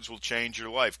 5 words will change your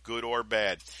life, good or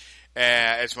bad.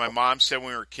 As my mom said when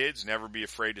we were kids, never be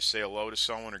afraid to say hello to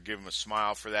someone or give them a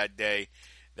smile for that day.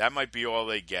 That might be all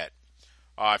they get.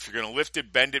 If you're going to lift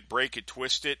it, bend it, break it,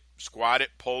 twist it, squat it,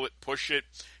 pull it, push it.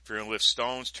 If you're going to lift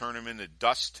stones, turn them into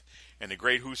dust. And the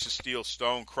great Who's of Steel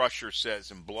Stone Crusher says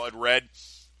in blood red,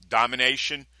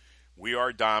 domination. We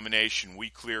are domination. We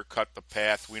clear cut the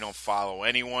path. We don't follow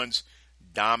anyone's.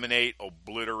 Dominate,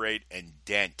 obliterate, and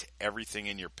dent everything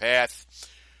in your path.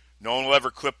 No one will ever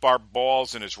clip our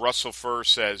balls, and as Russell Furr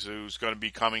says, who's going to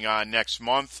be coming on next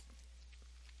month,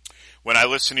 when I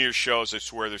listen to your shows, I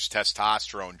swear there's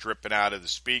testosterone dripping out of the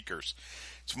speakers.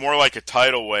 It's more like a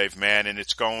tidal wave, man, and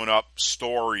it's going up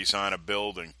stories on a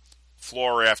building,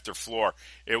 floor after floor.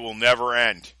 It will never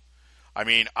end. I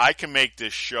mean, I can make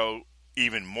this show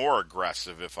even more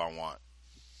aggressive if I want.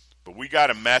 But we got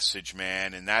a message,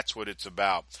 man, and that's what it's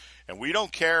about. And we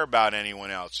don't care about anyone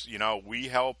else. You know, we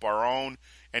help our own,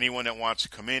 anyone that wants to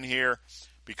come in here,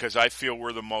 because I feel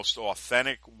we're the most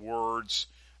authentic words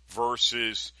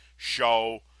versus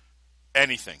show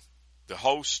anything. The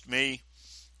host, me,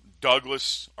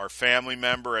 Douglas, our family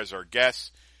member as our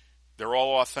guest, they're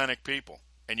all authentic people.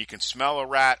 And you can smell a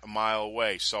rat a mile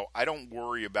away. So I don't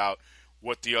worry about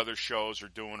what the other shows are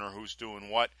doing or who's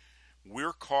doing what.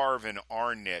 We're carving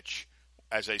our niche.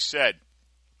 As I said,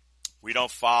 we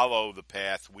don't follow the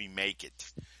path, we make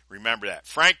it. Remember that.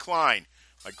 Frank Klein,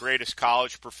 my greatest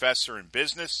college professor in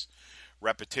business.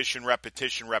 Repetition,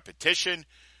 repetition, repetition.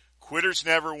 Quitters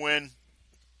never win,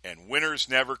 and winners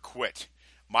never quit.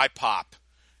 My pop,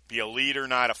 be a leader,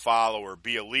 not a follower.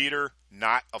 Be a leader,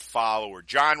 not a follower.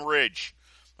 John Ridge,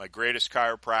 my greatest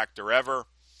chiropractor ever.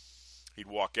 He'd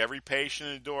walk every patient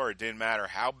in the door. It didn't matter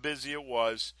how busy it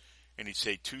was, and he'd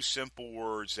say 2 simple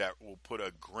words that will put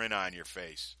a grin on your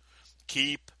face.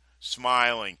 Keep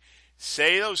smiling.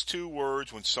 Say those 2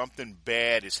 words when something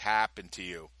bad has happened to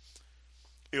you.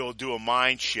 It'll do a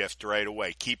mind shift right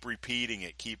away. Keep repeating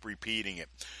it. Keep repeating it.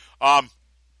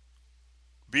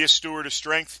 Be a steward of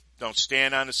strength. Don't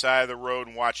stand on the side of the road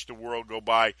and watch the world go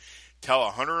by. Tell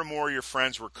 100 or more of your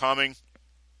friends we're coming,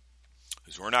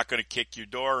 because we're not going to kick your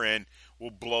door in.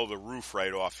 We'll blow the roof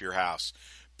right off your house.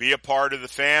 Be a part of the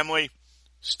family.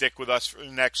 Stick with us for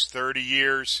the next 30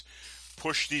 years.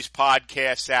 Push these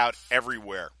podcasts out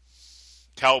everywhere.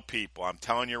 Tell people. I'm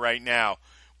telling you right now,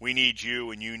 we need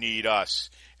you and you need us.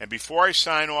 And before I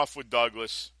sign off with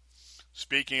Douglas,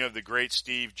 speaking of the great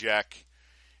Steve Jeck,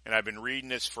 and I've been reading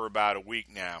this for about a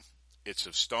week now. It's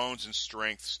of Stones and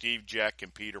Strength, Steve Jeck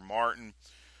and Peter Martin,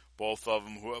 both of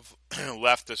them who have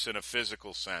left us in a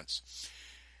physical sense.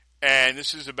 And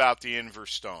this is about the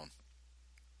inverse stone.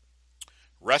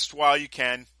 Rest while you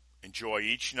can. Enjoy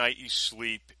each night you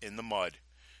sleep in the mud.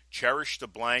 Cherish the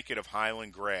blanket of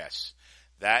Highland grass.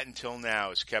 That until now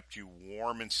has kept you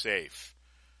warm and safe.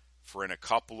 For in a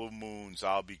couple of moons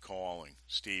I'll be calling.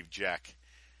 Steve Jeck.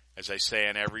 As I say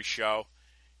on every show,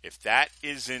 if that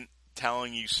isn't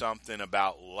telling you something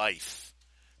about life,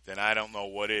 then I don't know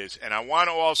what is. And I want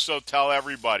to also tell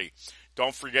everybody,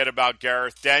 don't forget about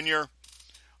Gareth Denyer.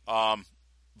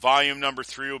 Volume number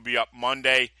 3 will be up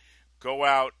Monday. Go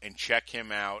out and check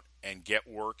him out and get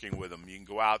working with him. You can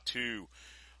go out to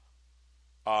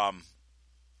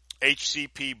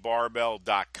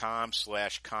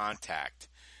hcpbarbell.com/contact.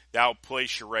 That'll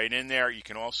place you right in there. You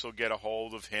can also get a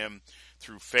hold of him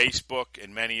through Facebook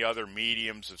and many other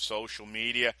mediums of social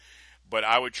media. But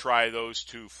I would try those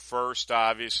 2 first,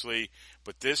 obviously.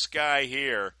 But this guy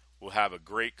here will have a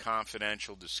great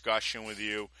confidential discussion with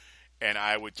you. And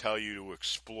I would tell you to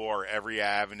explore every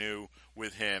avenue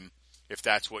with him if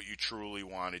that's what you truly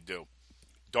want to do.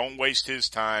 Don't waste his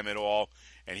time at all,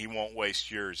 and he won't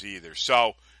waste yours either.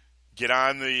 So get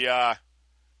on the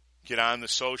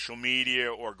social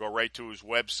media or go right to his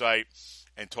website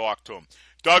and talk to him.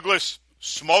 Douglas,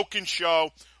 smoking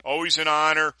show, always an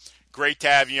honor. Great to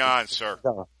have you on, sir.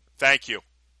 Thank you.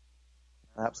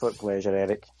 Absolute pleasure,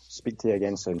 Eric. Speak to you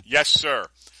again soon. Yes, sir.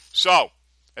 So,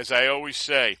 as I always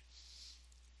say,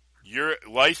 your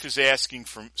life is asking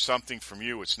for something from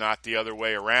you. It's not the other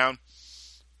way around.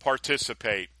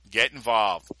 Participate. Get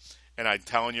involved. And I'm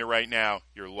telling you right now,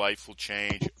 your life will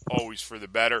change, always for the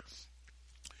better.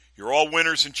 You're all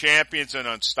winners and champions and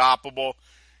unstoppable.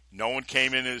 No one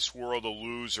came into this world a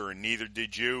loser, and neither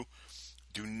did you.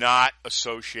 Do not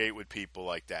associate with people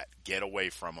like that. Get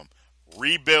away from them.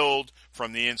 Rebuild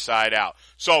from the inside out.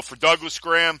 So for Douglas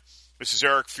Graham, this is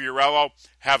Eric Fiorillo.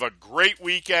 Have a great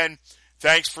weekend.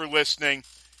 Thanks for listening,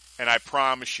 and I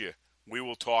promise you, we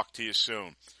will talk to you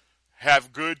soon.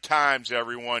 Have good times,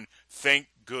 everyone. Think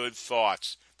good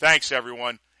thoughts. Thanks,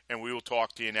 everyone, and we will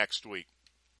talk to you next week.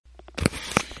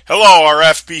 Hello, our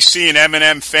FBC and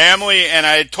M&M family, and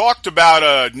I had talked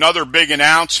about another big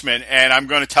announcement, and I'm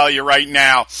going to tell you right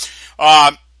now.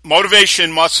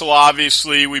 Motivation Muscle,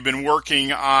 obviously, we've been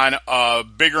working on a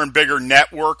bigger and bigger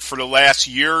network for the last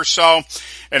year or so,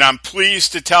 and I'm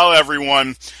pleased to tell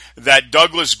everyone that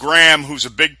Douglas Graham, who's a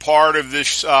big part of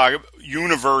this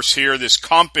universe here, this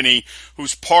company,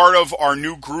 who's part of our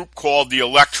new group called the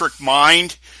Electric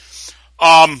Mind,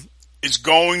 is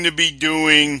going to be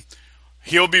doing...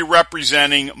 He'll be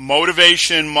representing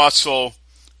Motivation Muscle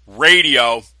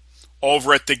Radio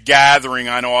over at the Gathering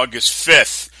on August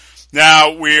 5th.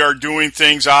 Now, we are doing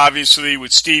things, obviously,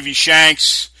 with Stevie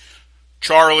Shanks,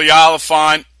 Charlie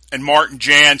Oliphant, and Martin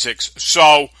Janzik.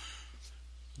 So,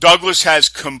 Douglas has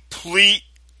complete,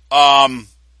 let's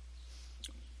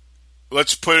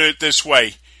put it this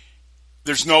way,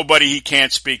 there's nobody he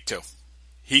can't speak to.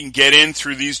 He can get in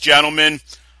through these gentlemen.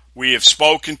 We have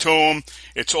spoken to him.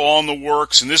 It's all in the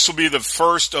works, and this will be the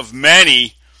first of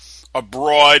many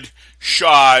abroad,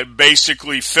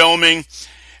 basically filming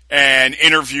and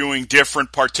interviewing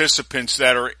different participants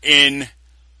that are in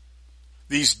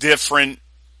these different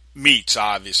meets,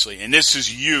 obviously. And this is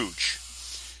huge.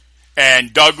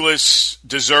 And Douglas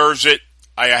deserves it.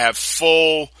 I have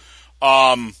full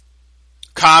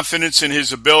confidence in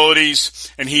his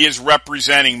abilities, and he is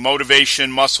representing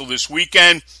Motivation Muscle this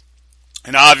weekend.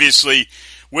 And obviously,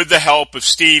 with the help of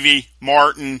Stevie,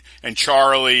 Martin, and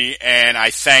Charlie, and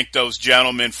I thank those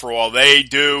gentlemen for all they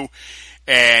do.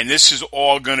 And this is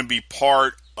all going to be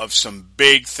part of some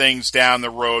big things down the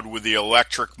road with the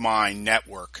Electric Mind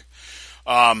Network.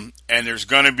 And there's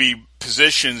going to be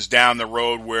positions down the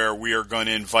road where we are going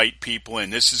to invite people in.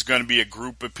 This is going to be a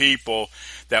group of people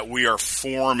that we are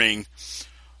forming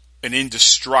an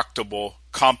indestructible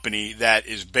company that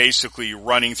is basically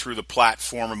running through the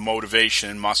platform of Motivation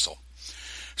and Muscle.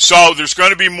 So there's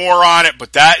going to be more on it,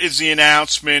 but that is the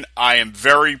announcement. I am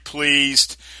very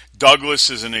pleased. Douglas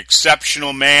is an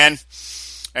exceptional man,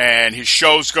 and his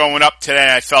show's going up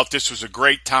today. I felt this was a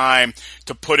great time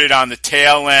to put it on the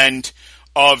tail end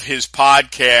of his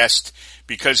podcast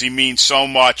because he means so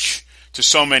much to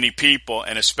so many people,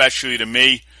 and especially to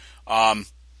me.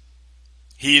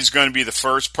 He is going to be the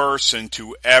first person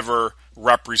to ever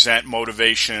represent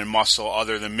Motivation and Muscle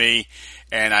other than me,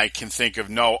 and I can think of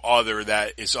no other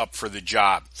that is up for the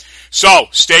job. So,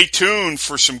 stay tuned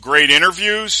for some great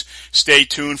interviews, stay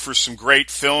tuned for some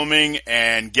great filming,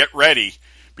 and get ready,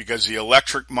 because the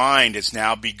Electric Mind has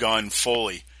now begun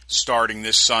fully, starting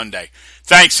this Sunday.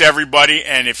 Thanks, everybody,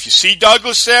 and if you see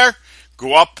Douglas there,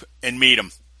 go up and meet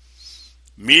him.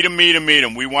 Meet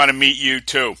him. We want to meet you,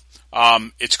 too.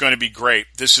 It's going to be great.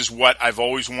 This is what I've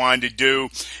always wanted to do,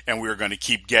 and we're going to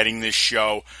keep getting this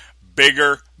show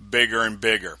bigger, and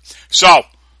bigger. So,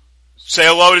 say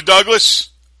hello to Douglas.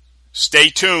 Stay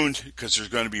tuned, because there's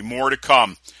going to be more to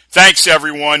come. Thanks,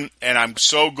 everyone, and I'm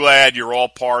so glad you're all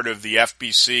part of the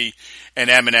FBC and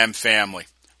M&M family.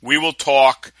 We will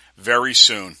talk very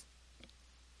soon.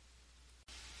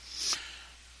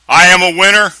 I am a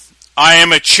winner. I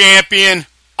am a champion.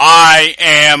 I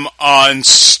am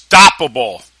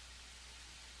unstoppable.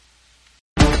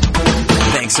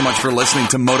 Thanks so much for listening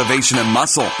to Motivation and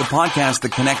Muscle, the podcast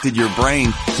that connected your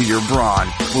brain to your brawn.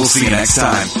 We'll see you next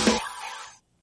time.